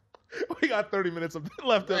here. We got 30 minutes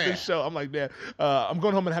left of this show. I'm like, man, I'm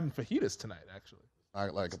going home and having fajitas tonight. Actually, I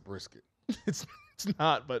like a brisket. It's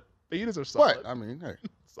not, but fajitas are solid. But I mean, hey,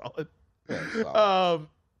 solid. Yeah, solid.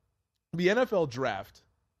 The NFL draft.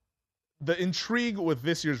 The intrigue with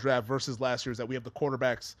this year's draft versus last year's that we have the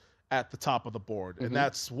quarterbacks at the top of the board. And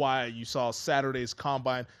that's why you saw Saturday's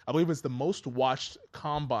combine. I believe it's the most watched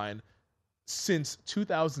combine since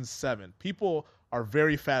 2007. People are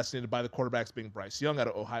very fascinated by the quarterbacks being Bryce Young out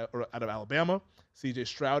of Alabama, CJ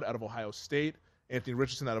Stroud out of Ohio State, Anthony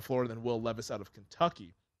Richardson out of Florida, and Will Levis out of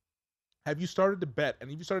Kentucky. Have you started to bet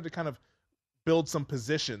and have you started to kind of build some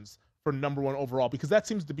positions for number one overall? Because that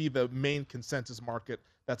seems to be the main consensus market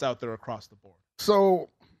that's out there across the board. So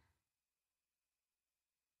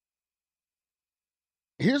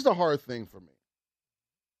here's the hard thing for me.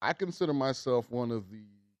 I consider myself one of the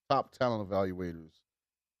top talent evaluators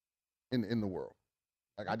in the world.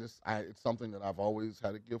 Like it's something that I've always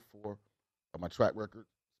had a gift for. My track record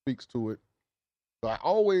speaks to it. So I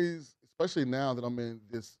always, especially now that I'm in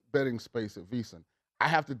this betting space at VSiN, I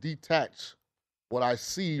have to detach what I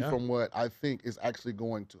see from what I think is actually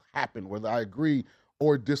going to happen, whether I agree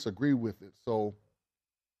or disagree with it. So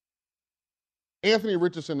Anthony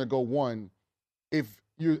Richardson to go 1, if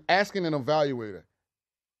you're asking an evaluator,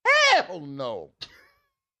 hell no.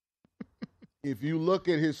 If you look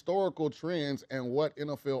at historical trends and what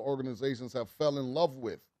NFL organizations have fell in love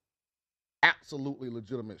with, absolutely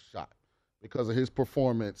legitimate shot because of his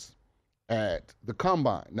performance at the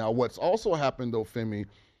combine. Now, what's also happened, though, Femi,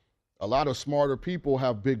 a lot of smarter people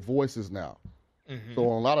have big voices now. So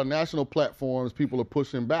on a lot of national platforms, people are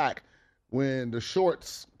pushing back when the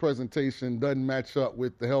shorts presentation doesn't match up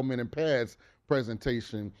with the helmet and pads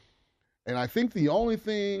presentation. And I think the only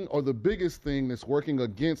thing or the biggest thing that's working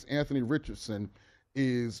against Anthony Richardson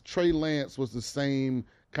is Trey Lance was the same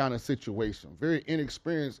kind of situation. Very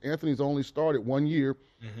inexperienced. Anthony's only started 1 year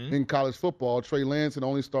in college football. Trey Lance had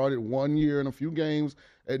only started 1 year and a few games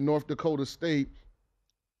at North Dakota State.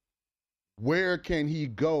 Where can he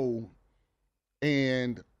go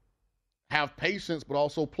and have patience but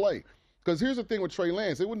also play? Because here's the thing with Trey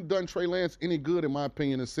Lance. It wouldn't have done Trey Lance any good, in my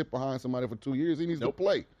opinion, to sit behind somebody for 2 years. He needs to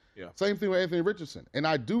play. Yeah. Same thing with Anthony Richardson. And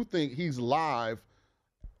I do think he's live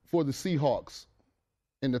for the Seahawks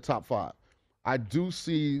in the top 5. I do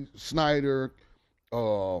see Snyder,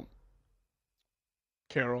 Carroll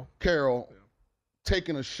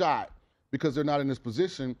taking a shot because they're not in this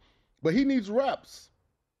position. But he needs reps.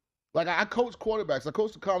 Like, I coach quarterbacks. I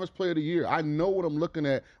coach the Conference Player of the Year. I know what I'm looking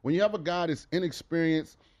at. When you have a guy that's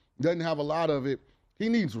inexperienced, doesn't have a lot of it, he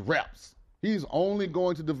needs reps. He's only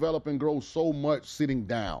going to develop and grow so much sitting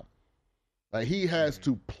down. Like, he has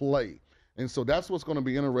to play. And so that's what's going to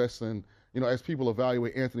be interesting, as people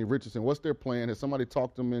evaluate Anthony Richardson. What's their plan? Has somebody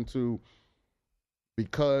talked them into,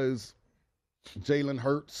 because Jalen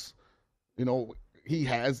Hurts, he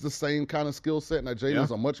has the same kind of skill set. Now,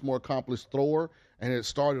 Jalen's a much more accomplished thrower, and it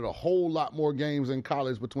started a whole lot more games in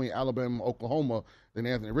college between Alabama and Oklahoma than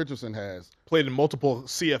Anthony Richardson has. Played in multiple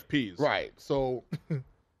CFPs. Right. So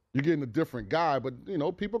you're getting a different guy, but,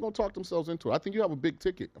 people are going to talk themselves into it. I think you have a big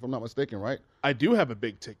ticket, if I'm not mistaken, right? I do have a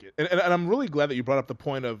big ticket. And I'm really glad that you brought up the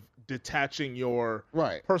point of detaching your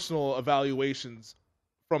personal evaluations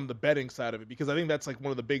from the betting side of it, because I think that's like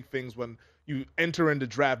one of the big things when you enter into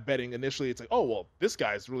draft betting. Initially, it's like, oh, well, this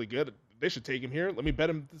guy's really good. They should take him here. Let me bet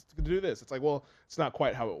him to do this. It's like, well, it's not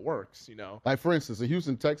quite how it works, Like, for instance, the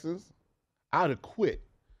Houston Texans, I'd have quit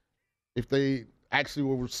if they actually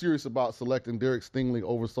were serious about selecting Derek Stingley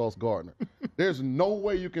over Sauce Gardner. There's no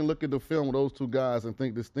way you can look at the film of those two guys and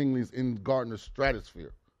think that Stingley's in Gardner's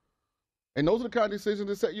stratosphere. And those are the kind of decisions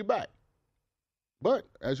that set you back. But,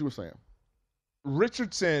 as you were saying,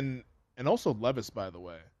 Richardson and also Levis, by the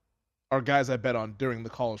way, are guys I bet on during the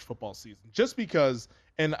college football season. Just because,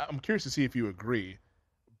 and I'm curious to see if you agree,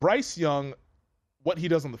 Bryce Young, what he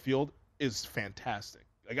does on the field is fantastic.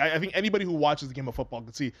 Like, I think anybody who watches the game of football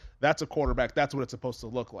can see that's a quarterback. That's what it's supposed to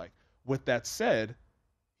look like. With that said,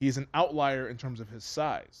 he's an outlier in terms of his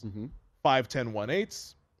size. 5'10",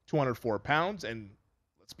 1/8", 204 pounds, and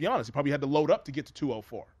let's be honest, he probably had to load up to get to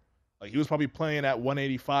 204. Like, he was probably playing at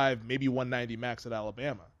 185, maybe 190 max at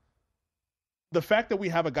Alabama. The fact that we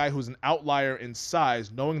have a guy who's an outlier in size,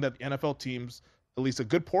 knowing that the NFL teams, at least a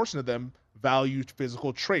good portion of them, value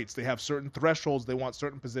physical traits. They have certain thresholds. They want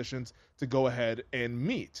certain positions to go ahead and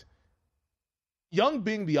meet. Young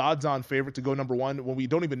being the odds-on favorite to go number 1 when we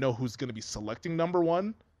don't even know who's going to be selecting number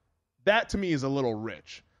 1, that to me is a little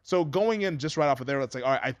rich. So going in just right off of there, it's like,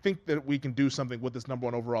 all right, I think that we can do something with this number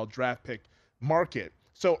 1 overall draft pick market.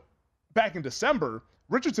 So back in December,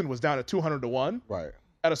 Richardson was down at 200 to 1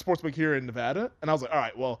 at a sportsbook here in Nevada. And I was like, all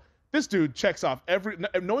right, well, this dude checks off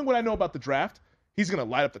knowing what I know about the draft, he's going to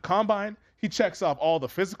light up the combine. He checks off all the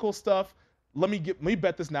physical stuff. Let me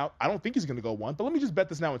bet this now. I don't think he's going to go 1, but let me just bet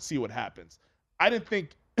this now and see what happens. I didn't think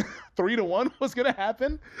 3 to 1 was going to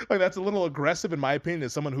happen. Like, that's a little aggressive in my opinion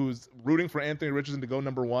as someone who's rooting for Anthony Richardson to go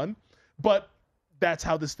number 1. But that's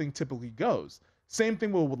how this thing typically goes. Same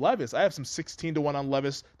thing with Levis. I have some 16 to 1 on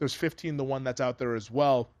Levis. There's 15 to 1 that's out there as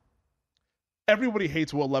well. Everybody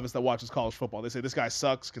hates Will Levis that watches college football. They say this guy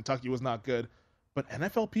sucks. Kentucky was not good. But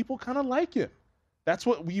NFL people kind of like him. That's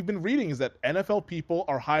what we've been reading, is that NFL people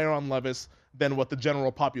are higher on Levis than what the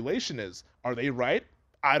general population is. Are they right?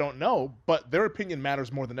 I don't know, but their opinion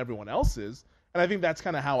matters more than everyone else's. And I think that's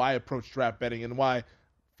kind of how I approach draft betting and why,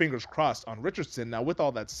 fingers crossed on Richardson. Now, with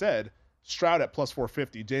all that said, Stroud at plus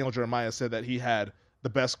 450, Daniel Jeremiah said that he had the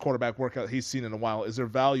best quarterback workout he's seen in a while. Is there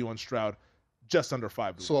value on Stroud just under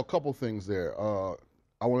 5? So a couple things there.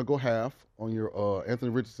 I want to go half on your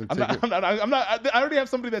Anthony Richardson ticket. I'm not. I already have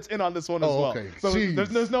somebody that's in on this one as well. Okay. So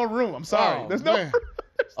there's no room. I'm sorry. There's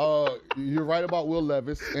no. You're right about Will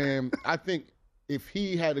Levis, and I think if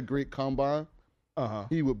he had a great combine,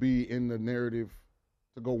 he would be in the narrative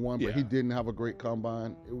to go 1. But he didn't have a great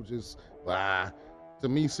combine. It was just to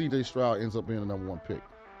me, C.J. Stroud ends up being the number 1 pick.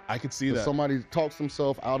 I could see that. Somebody talks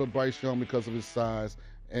himself out of Bryce Young because of his size,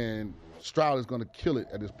 and Stroud is going to kill it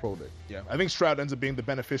at his pro day. Yeah, I think Stroud ends up being the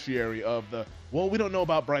beneficiary of we don't know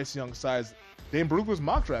about Bryce Young's size. Dane Brugler's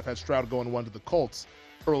mock draft had Stroud going 1 to the Colts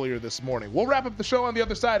earlier this morning. We'll wrap up the show on the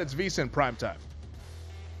other side. It's VSiN Primetime.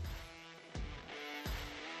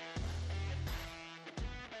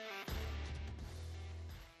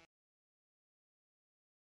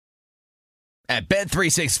 At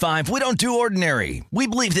Bet365, we don't do ordinary. We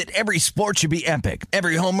believe that every sport should be epic.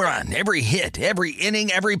 Every home run, every hit, every inning,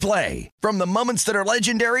 every play. From the moments that are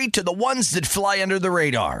legendary to the ones that fly under the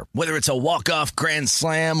radar. Whether it's a walk-off grand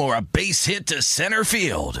slam or a base hit to center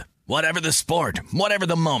field. Whatever the sport, whatever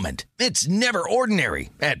the moment. It's never ordinary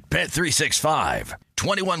at Bet365.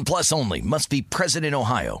 21 plus only. Must be present in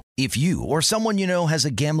Ohio. If you or someone you know has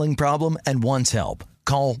a gambling problem and wants help,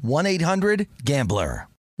 Call 1-800-GAMBLER.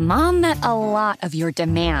 Mom met a lot of your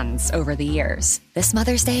demands over the years. This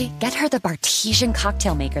Mother's Day, get her the Bartesian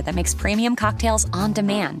cocktail maker that makes premium cocktails on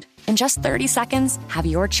demand. In just 30 seconds, have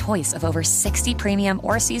your choice of over 60 premium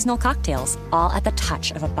or seasonal cocktails, all at the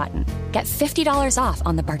touch of a button. Get $50 off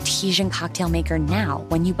on the Bartesian cocktail maker now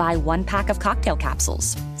when you buy 1 pack of cocktail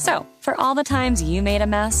capsules. So, for all the times you made a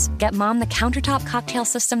mess, get Mom the countertop cocktail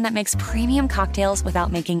system that makes premium cocktails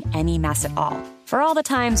without making any mess at all. For all the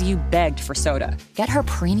times you begged for soda, get her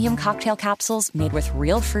premium cocktail capsules made with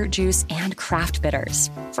real fruit juice and craft bitters.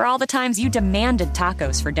 For all the times you demanded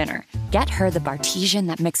tacos for dinner, get her the Bartesian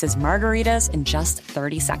that mixes margaritas in just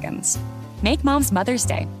 30 seconds. Make Mom's Mother's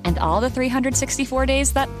Day and all the 364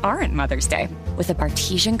 days that aren't Mother's Day with a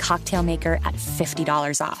Bartesian cocktail maker at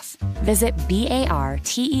 $50 off. Visit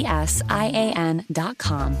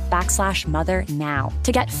BARTESIAN.com/mother now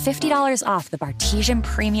to get $50 off the Bartesian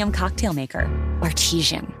Premium Cocktail Maker.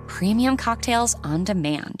 Bartesian, premium cocktails on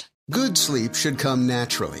demand. Good sleep should come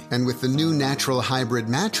naturally, and with the new Natural Hybrid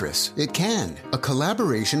mattress, it can. A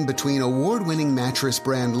collaboration between award-winning mattress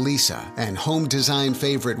brand Leesa and home design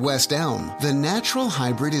favorite West Elm, the Natural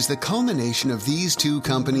Hybrid is the culmination of these two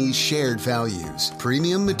companies' shared values: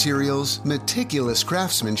 premium materials, meticulous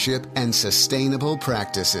craftsmanship, and sustainable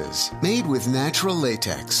practices. Made with natural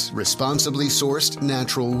latex, responsibly sourced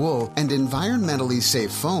natural wool, and environmentally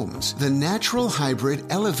safe foams, the Natural Hybrid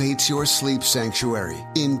elevates your sleep sanctuary,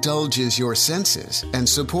 indulges your senses, and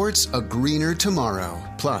supports a greener tomorrow.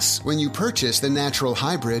 Plus, when you purchase the Natural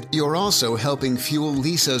Hybrid, you're also helping fuel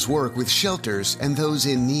Leesa's work with shelters and those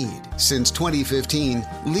in need. Since 2015,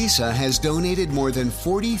 Leesa has donated more than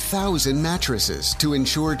 40,000 mattresses to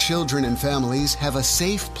ensure children and families have a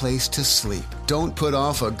safe place to sleep. Don't put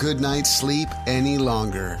off a good night's sleep any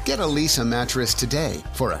longer. Get a Leesa mattress today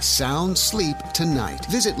for a sound sleep tonight.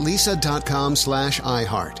 Visit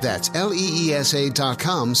leesa.com/iHeart. That's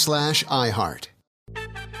LEESA.com/iHeart.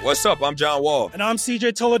 What's up? I'm John Wall. And I'm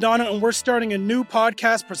CJ Toledano, and we're starting a new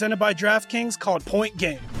podcast presented by DraftKings called Point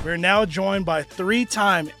Game. We're now joined by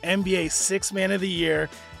 3-time NBA Sixth Man of the Year,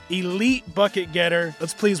 elite bucket getter.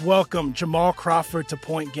 Let's please welcome Jamal Crawford to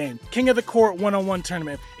Point Game. King of the Court one-on-one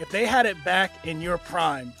tournament. If they had it back in your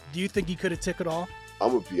prime, do you think you could have took it all? I'm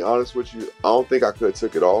going to be honest with you. I don't think I could have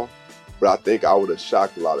took it all, but I think I would have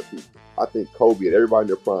shocked a lot of people. I think Kobe and everybody in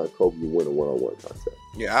their prime, Kobe would win a one-on-one contest.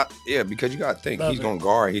 Yeah, because you got to think, he's going to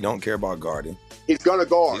guard. He don't care about guarding. He's going to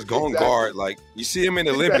guard. He's going to guard. Like, you see him in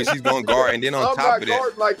the Olympics, he's going to guard. And then on top of that. I'm not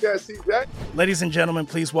guarding like that, see that? Ladies and gentlemen,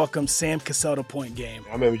 please welcome Sam Cassell to Point Game.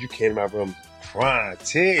 I remember you came to my room crying,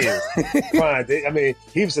 tears, crying. I mean,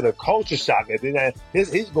 he was in a culture shock. And then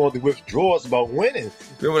he's going through withdrawals about winning.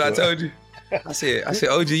 Remember what I told you? I said,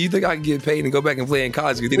 OG, you think I can get paid and go back and play in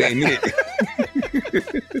college because it ain't it?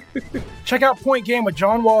 Check out Point Game with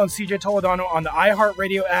John Wall and CJ Toledano on the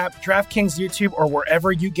iHeartRadio app, DraftKings YouTube, or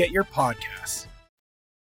wherever you get your podcasts.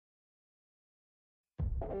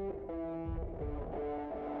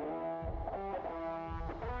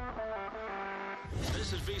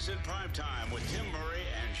 This is VSiN Primetime with Tim Murray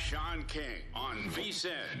and Sean King on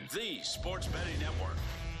VSiN, the Sports Betting Network.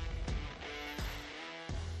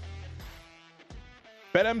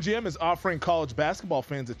 BetMGM is offering college basketball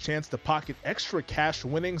fans a chance to pocket extra cash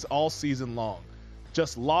winnings all season long.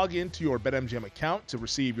 Just log into your BetMGM account to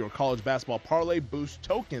receive your college basketball parlay boost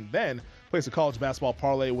token. Then place a college basketball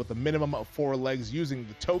parlay with a minimum of 4 legs using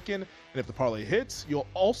the token. And if the parlay hits, you'll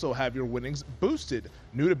also have your winnings boosted.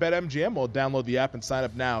 New to BetMGM? Well, download the app and sign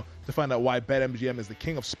up now to find out why BetMGM is the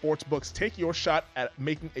king of sportsbooks. Take your shot at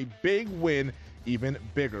making a big win even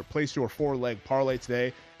bigger. Place your 4-leg parlay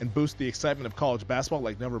today and boost the excitement of college basketball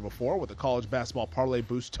like never before with a college basketball parlay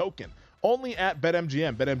boost token. Only at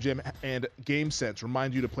BetMGM. BetMGM and GameSense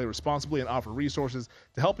remind you to play responsibly and offer resources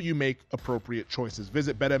to help you make appropriate choices.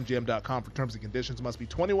 Visit BetMGM.com for terms and conditions. Must be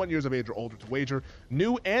 21 years of age or older to wager.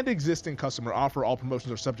 New and existing customer offer. All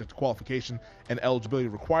promotions are subject to qualification and eligibility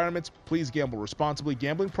requirements. Please gamble responsibly.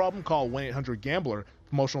 Gambling problem? Call 1-800-GAMBLER.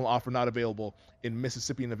 Promotional offer not available in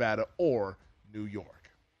Mississippi, Nevada, or New York.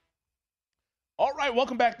 All right,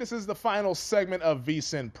 welcome back. This is the final segment of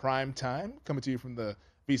VSiN Primetime, coming to you from the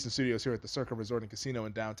VSiN studios here at the Circa Resort and Casino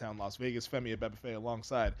in downtown Las Vegas. Femi Abebefe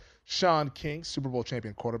alongside Sean King, Super Bowl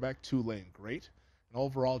champion quarterback, Tulane great, and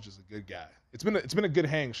overall just a good guy. It's been a good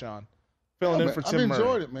hang, Sean. Filling in for Tim Murray. I've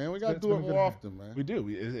enjoyed it, man. We got to do it more often, man. We do.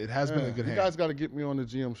 It has been a good hang. You guys got to get me on the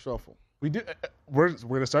GM shuffle. We do. We're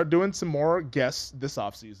going to start doing some more guests this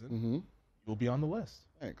offseason. Mm-hmm. You'll be on the list.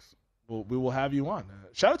 Thanks. We will have you on.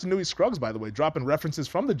 Shout out to Newey Scruggs, by the way, dropping references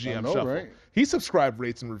from the GM Shuffle. Right? He subscribed,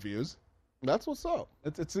 rates, and reviews. That's what's up.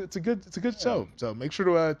 It's a good show. So make sure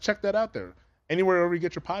to check that out there. anywhere where you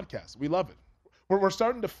get your podcasts. We love it. We're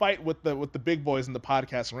starting to fight with the big boys in the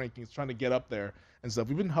podcast rankings, trying to get up there and stuff.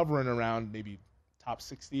 We've been hovering around maybe top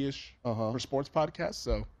 60-ish for sports podcasts,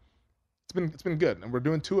 so it's been good. And we're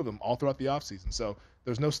doing 2 of them all throughout the offseason, so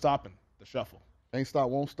there's no stopping the shuffle. Ain't stop,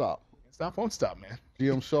 won't stop. Ain't stop, won't stop, man.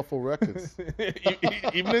 GM Shuffle Records.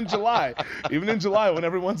 Even in July, when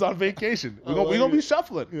everyone's on vacation, we're gonna be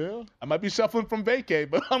shuffling. Yeah, I might be shuffling from vacay,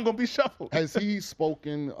 but I'm gonna be shuffling. Has he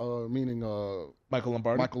spoken, meaning Michael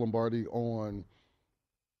Lombardi, on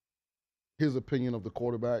his opinion of the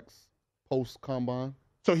quarterbacks post-combine?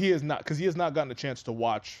 So he has not, because he has not gotten a chance to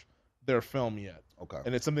watch their film yet. Okay.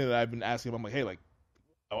 And it's something that I've been asking him. I'm like, hey,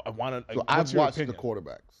 I want to. So I've watched the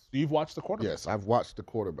quarterbacks. So you've watched the quarterbacks? Yes, I've watched the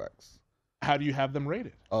quarterbacks. How do you have them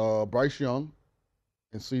rated? Bryce Young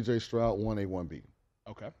and C.J. Stroud, 1A, 1B.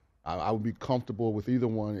 Okay. I would be comfortable with either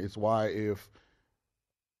one. It's why if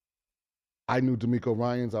I knew DeMeco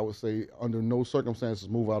Ryans, I would say under no circumstances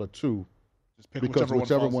move out of 2. Just pick because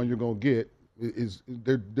whichever one you're going to get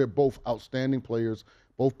they're both outstanding players.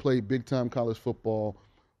 Both play big-time college football.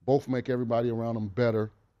 Both make everybody around them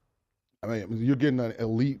better. I mean, you're getting an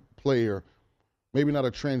elite player, maybe not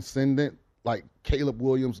a transcendent like Caleb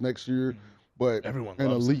Williams next year, but an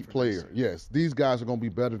elite player. Yes, these guys are going to be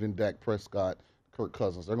better than Dak Prescott, Kirk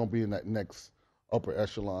Cousins. They're going to be in that next upper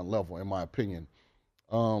echelon level, in my opinion.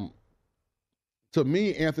 To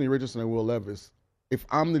me, Anthony Richardson and Will Levis, if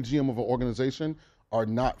I'm the GM of an organization, are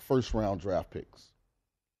not first-round draft picks.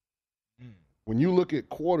 When you look at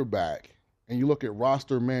quarterback and you look at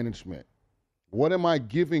roster management, what am I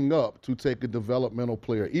giving up to take a developmental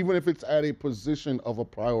player, even if it's at a position of a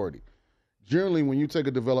priority? Generally, when you take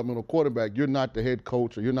a developmental quarterback, you're not the head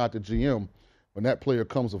coach or you're not the GM when that player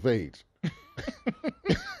comes of age.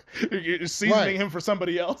 You're seasoning him for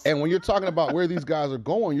somebody else. And when you're talking about where these guys are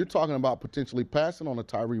going, you're talking about potentially passing on a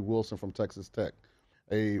Tyree Wilson from Texas Tech,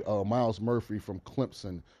 a Miles Murphy from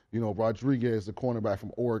Clemson, Rodriguez, the cornerback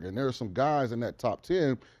from Oregon. There are some guys in that top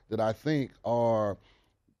 10 that I think are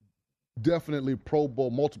definitely Pro Bowl,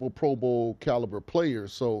 multiple Pro Bowl caliber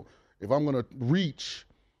players. So if I'm going to reach,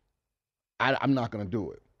 I'm not going to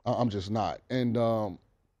do it. I'm just not. And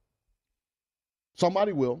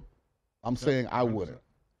somebody will. I'm saying I wouldn't.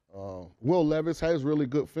 Will Levis has really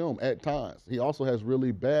good film at times. He also has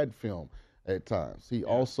really bad film at times. He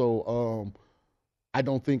also, I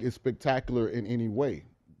don't think is spectacular in any way,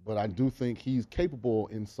 but I do think he's capable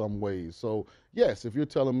in some ways. So, yes, if you're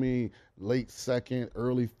telling me late second,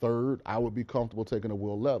 early third, I would be comfortable taking a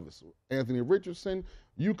Will Levis. Anthony Richardson,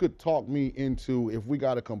 you could talk me into, if we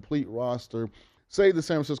got a complete roster, say the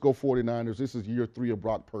San Francisco 49ers, this is year 3 of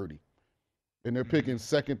Brock Purdy, and they're picking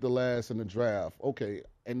second to last in the draft. Okay,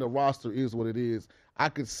 and the roster is what it is. I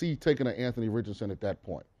could see taking an Anthony Richardson at that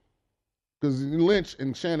point. Because Lynch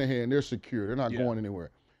and Shanahan, they're secure. They're not going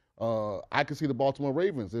anywhere. I could see the Baltimore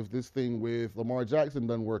Ravens, if this thing with Lamar Jackson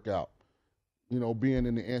doesn't work out, being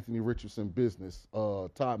in the Anthony Richardson business.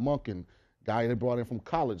 Todd Monken, guy they brought in from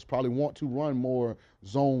college, probably want to run more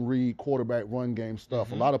zone read, quarterback run game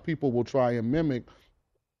stuff. A lot of people will try and mimic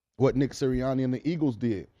what Nick Sirianni and the Eagles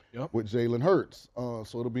did with Jalen Hurts.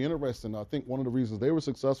 So it'll be interesting. I think one of the reasons they were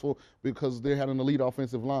successful because they had an elite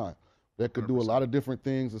offensive line that could 100%. Do a lot of different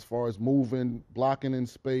things as far as moving, blocking in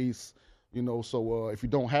space. So if you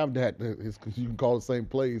don't have that, you can call the same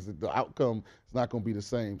plays. The outcome is not going to be the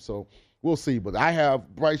same. So we'll see. But I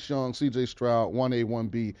have Bryce Young, C.J. Stroud, 1A,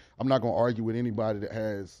 1B. I'm not going to argue with anybody that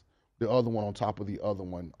has the other one on top of the other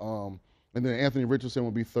one. And then Anthony Richardson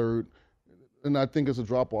will be third. And I think it's a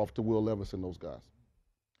drop-off to Will Levis and those guys.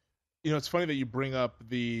 It's funny that you bring up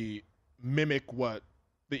the mimic what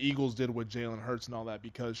the Eagles did with Jalen Hurts and all that,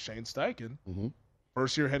 because Shane Steichen,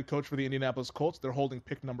 first-year head coach for the Indianapolis Colts, they're holding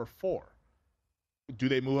pick number 4. Do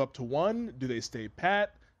they move up to 1? Do they stay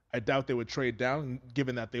pat? I doubt they would trade down,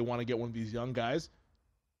 given that they want to get one of these young guys.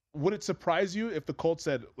 Would it surprise you if the Colts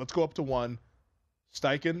said, let's go up to 1,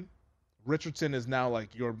 Steichen, Richardson is now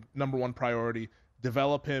like your number 1 priority,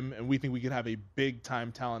 develop him, and we think we could have a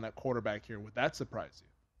big-time talent at quarterback here? Would that surprise you?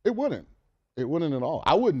 It wouldn't. It wouldn't at all.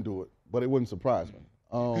 I wouldn't do it, but it wouldn't surprise me.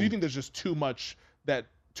 You think there's just too much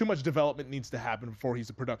development needs to happen before he's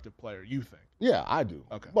a productive player, you think? Yeah, I do.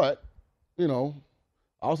 Okay. But, I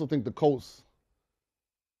also think the Colts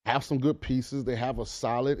have some good pieces. They have a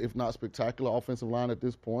solid, if not spectacular, offensive line at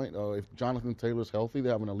this point. If Jonathan Taylor's healthy, they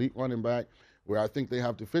have an elite running back where I think they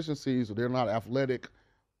have deficiencies or they're not athletic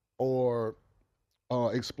or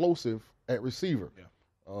explosive at receiver. Yeah.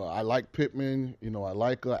 I like Pittman, I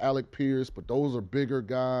like Alec Pierce, but those are bigger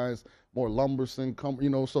guys, more lumbersome,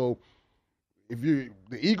 so the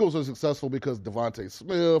Eagles are successful because Devontae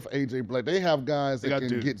Smith, A.J. Black, they have guys that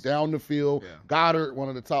can get down the field. Yeah. Goddard, one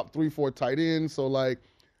of the top 3-4 tight ends. So, like,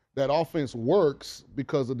 that offense works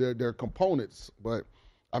because of their components. But,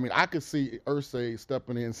 I mean, I could see Irsay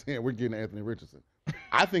stepping in and saying, we're getting Anthony Richardson.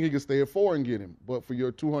 I think he can stay at 4 and get him. But for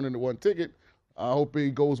your 201 ticket, I hope he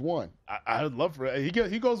goes 1. I would love for it.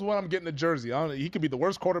 He goes 1, I'm getting a jersey. He could be the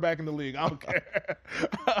worst quarterback in the league. I don't care.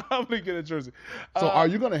 I'm going to get a jersey. So are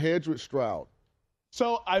you going to hedge with Stroud?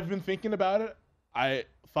 So I've been thinking about it. I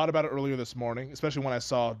thought about it earlier this morning, especially when I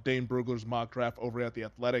saw Dane Brugler's mock draft over at The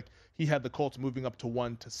Athletic. He had the Colts moving up to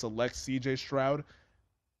 1 to select C.J. Stroud.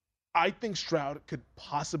 I think Stroud could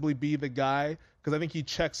possibly be the guy because I think he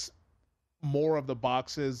checks more of the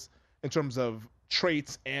boxes in terms of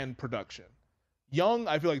traits and production. Young,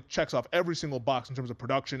 I feel like, checks off every single box in terms of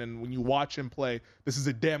production, and when you watch him play, this is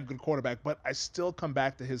a damn good quarterback, but I still come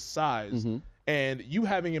back to his size. Mm-hmm. And you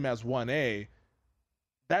having him as 1A,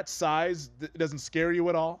 that size doesn't scare you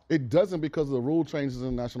at all? It doesn't because of the rule changes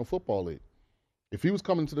in the National Football League. If he was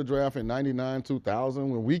coming to the draft in 99, 2000,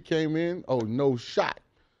 when we came in, no shot.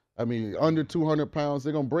 I mean, under 200 pounds,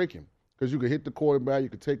 they're going to break him because you could hit the quarterback, you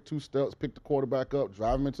could take 2 steps, pick the quarterback up,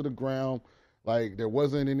 drive him into the ground. Like, there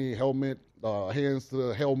wasn't any helmet, hands to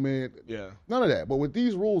the helmet. Yeah. None of that. But with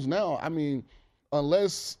these rules now, I mean,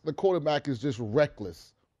 unless the quarterback is just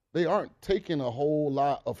reckless, they aren't taking a whole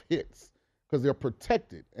lot of hits because they're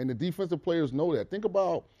protected. And the defensive players know that. Think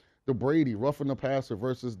about the Brady roughing the passer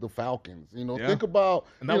versus the Falcons. Think about.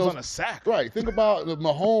 And that was on a sack. Right. Think about the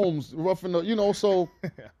Mahomes roughing the, so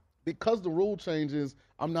because the rule changes,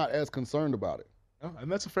 I'm not as concerned about it. Oh,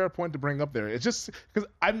 and that's a fair point to bring up there. It's just because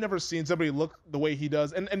I've never seen somebody look the way he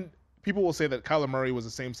does. And people will say that Kyler Murray was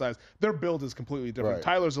the same size. Their build is completely different. Right.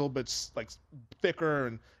 Tyler's a little bit like thicker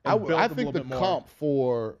and I built I a think little the bit more. comp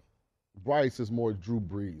for Bryce is more Drew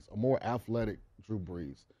Brees, a more athletic Drew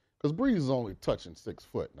Brees. Because Brees is only touching 6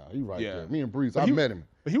 foot now. He's right there. Me and Brees, I met him.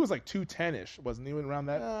 But he was like 210-ish, wasn't he, around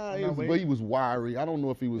that? But he was wiry. I don't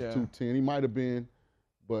know if he was 210. He might have been.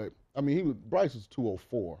 But, I mean, Bryce was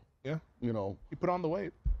 204. Yeah. He put on the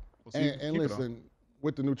weight. And listen,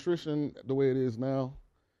 with the nutrition the way it is now,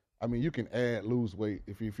 I mean, you can lose weight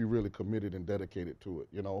if you're really committed and dedicated to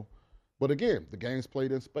it, But again, the game's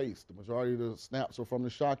played in space. The majority of the snaps are from the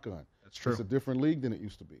shotgun. That's true. It's a different league than it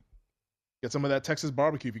used to be. Get some of that Texas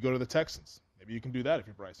barbecue if you go to the Texans. Maybe you can do that if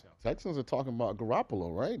you're Bryce Young. Texans are talking about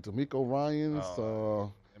Garoppolo, right? D'Amico Ryans.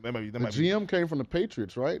 The GM came from the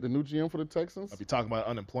Patriots, right? The new GM for the Texans. I'll be talking about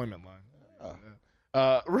unemployment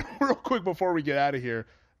line. Real quick before we get out of here,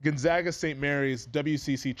 Gonzaga St. Mary's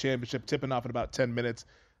WCC Championship tipping off in about 10 minutes.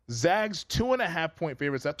 Zags 2.5-point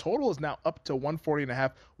favorites. That total is now up to 140.5,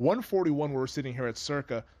 141 where we're sitting here at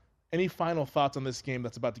Circa. Any final thoughts on this game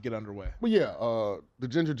that's about to get underway? Well, yeah, the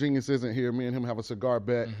Ginger Genius isn't here. Me and him have a cigar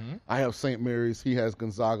bet. Mm-hmm. I have St. Mary's. He has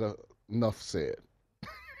Gonzaga. Enough said.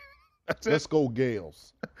 Let's go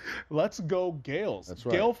Gales. Let's go Gales. That's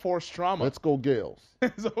right. Gale Force Trauma. Let's go Gales.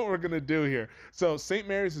 That's what we're going to do here. So St.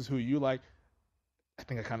 Mary's is who you like. I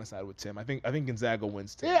think I kind of side with Tim. I think Gonzaga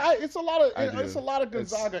wins Tim. Yeah, it's a lot of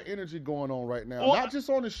Gonzaga energy going on right now. Not just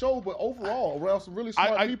on the show, but overall. Around some really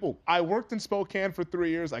smart people. I worked in Spokane for 3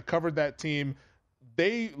 years. I covered that team.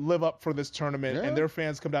 They live up for this tournament, and their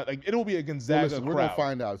fans come down. Like, it'll be a Gonzaga crowd. We're going to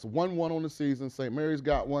find out. It's 1-1 on the season. St. Mary's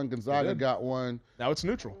got one. Gonzaga got one. Now it's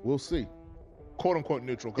neutral. We'll see. Quote-unquote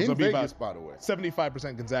neutral. In Vegas, by the way.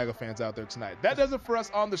 75% Gonzaga fans out there tonight. That does it for us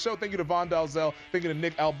on the show. Thank you to Von Dalzell. Thank you to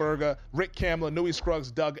Nick Alberga, Rick Kamla, Nui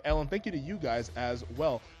Scruggs, Doug Ellen. Thank you to you guys as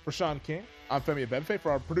well. For Sean King, I'm Femi Abebefe.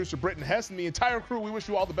 For our producer, Britton Hess, and the entire crew, we wish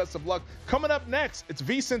you all the best of luck. Coming up next, it's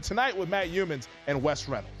VSiN Tonight with Matt Youmans and Wes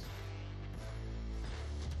Reynolds.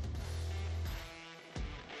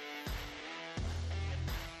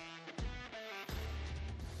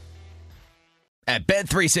 At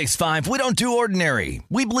Bet365, we don't do ordinary.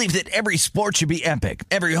 We believe that every sport should be epic.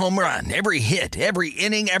 Every home run, every hit, every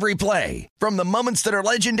inning, every play. From the moments that are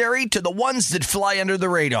legendary to the ones that fly under the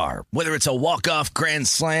radar. Whether it's a walk-off grand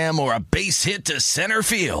slam or a base hit to center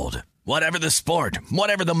field. Whatever the sport,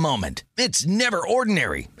 whatever the moment. It's never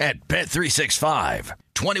ordinary at Bet365.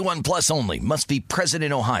 21 plus only. Must be present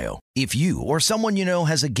in Ohio. If you or someone you know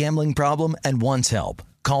has a gambling problem and wants help,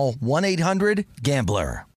 call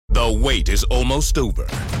 1-800-GAMBLER. The wait is almost over.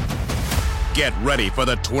 Get ready for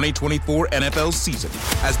the 2024 NFL season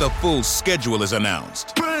as the full schedule is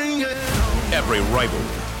announced. Bring it on. Every rivalry,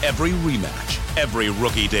 every rematch, every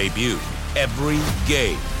rookie debut, every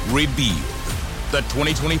game revealed. The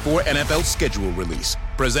 2024 NFL schedule release,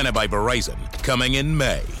 presented by Verizon, coming in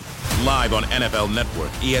May. Live on NFL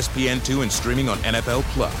Network, ESPN2, and streaming on NFL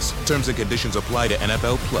Plus. Terms and conditions apply to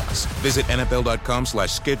NFL Plus. Visit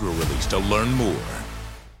NFL.com/schedule release to learn more.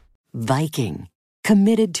 Viking,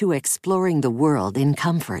 committed to exploring the world in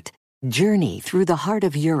comfort. Journey through the heart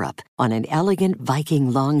of Europe on an elegant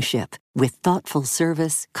Viking longship with thoughtful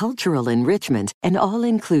service, cultural enrichment, and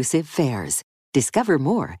all-inclusive fares. Discover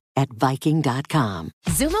more at Viking.com.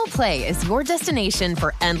 Xumo Play is your destination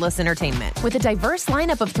for endless entertainment. With a diverse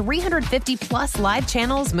lineup of 350-plus live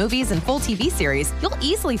channels, movies, and full TV series, you'll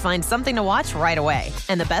easily find something to watch right away.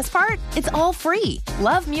 And the best part? It's all free.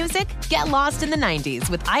 Love music? Get lost in the 90s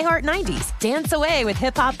with iHeart 90s. Dance away with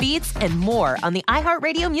hip-hop beats and more on the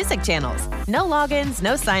iHeartRadio music channels. No logins,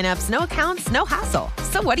 no signups, no accounts, no hassle.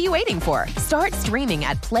 So what are you waiting for? Start streaming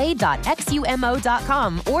at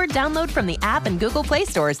play.xumo.com or download from the app and Google Play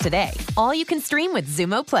stores today. All you can stream with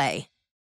Xumo Play.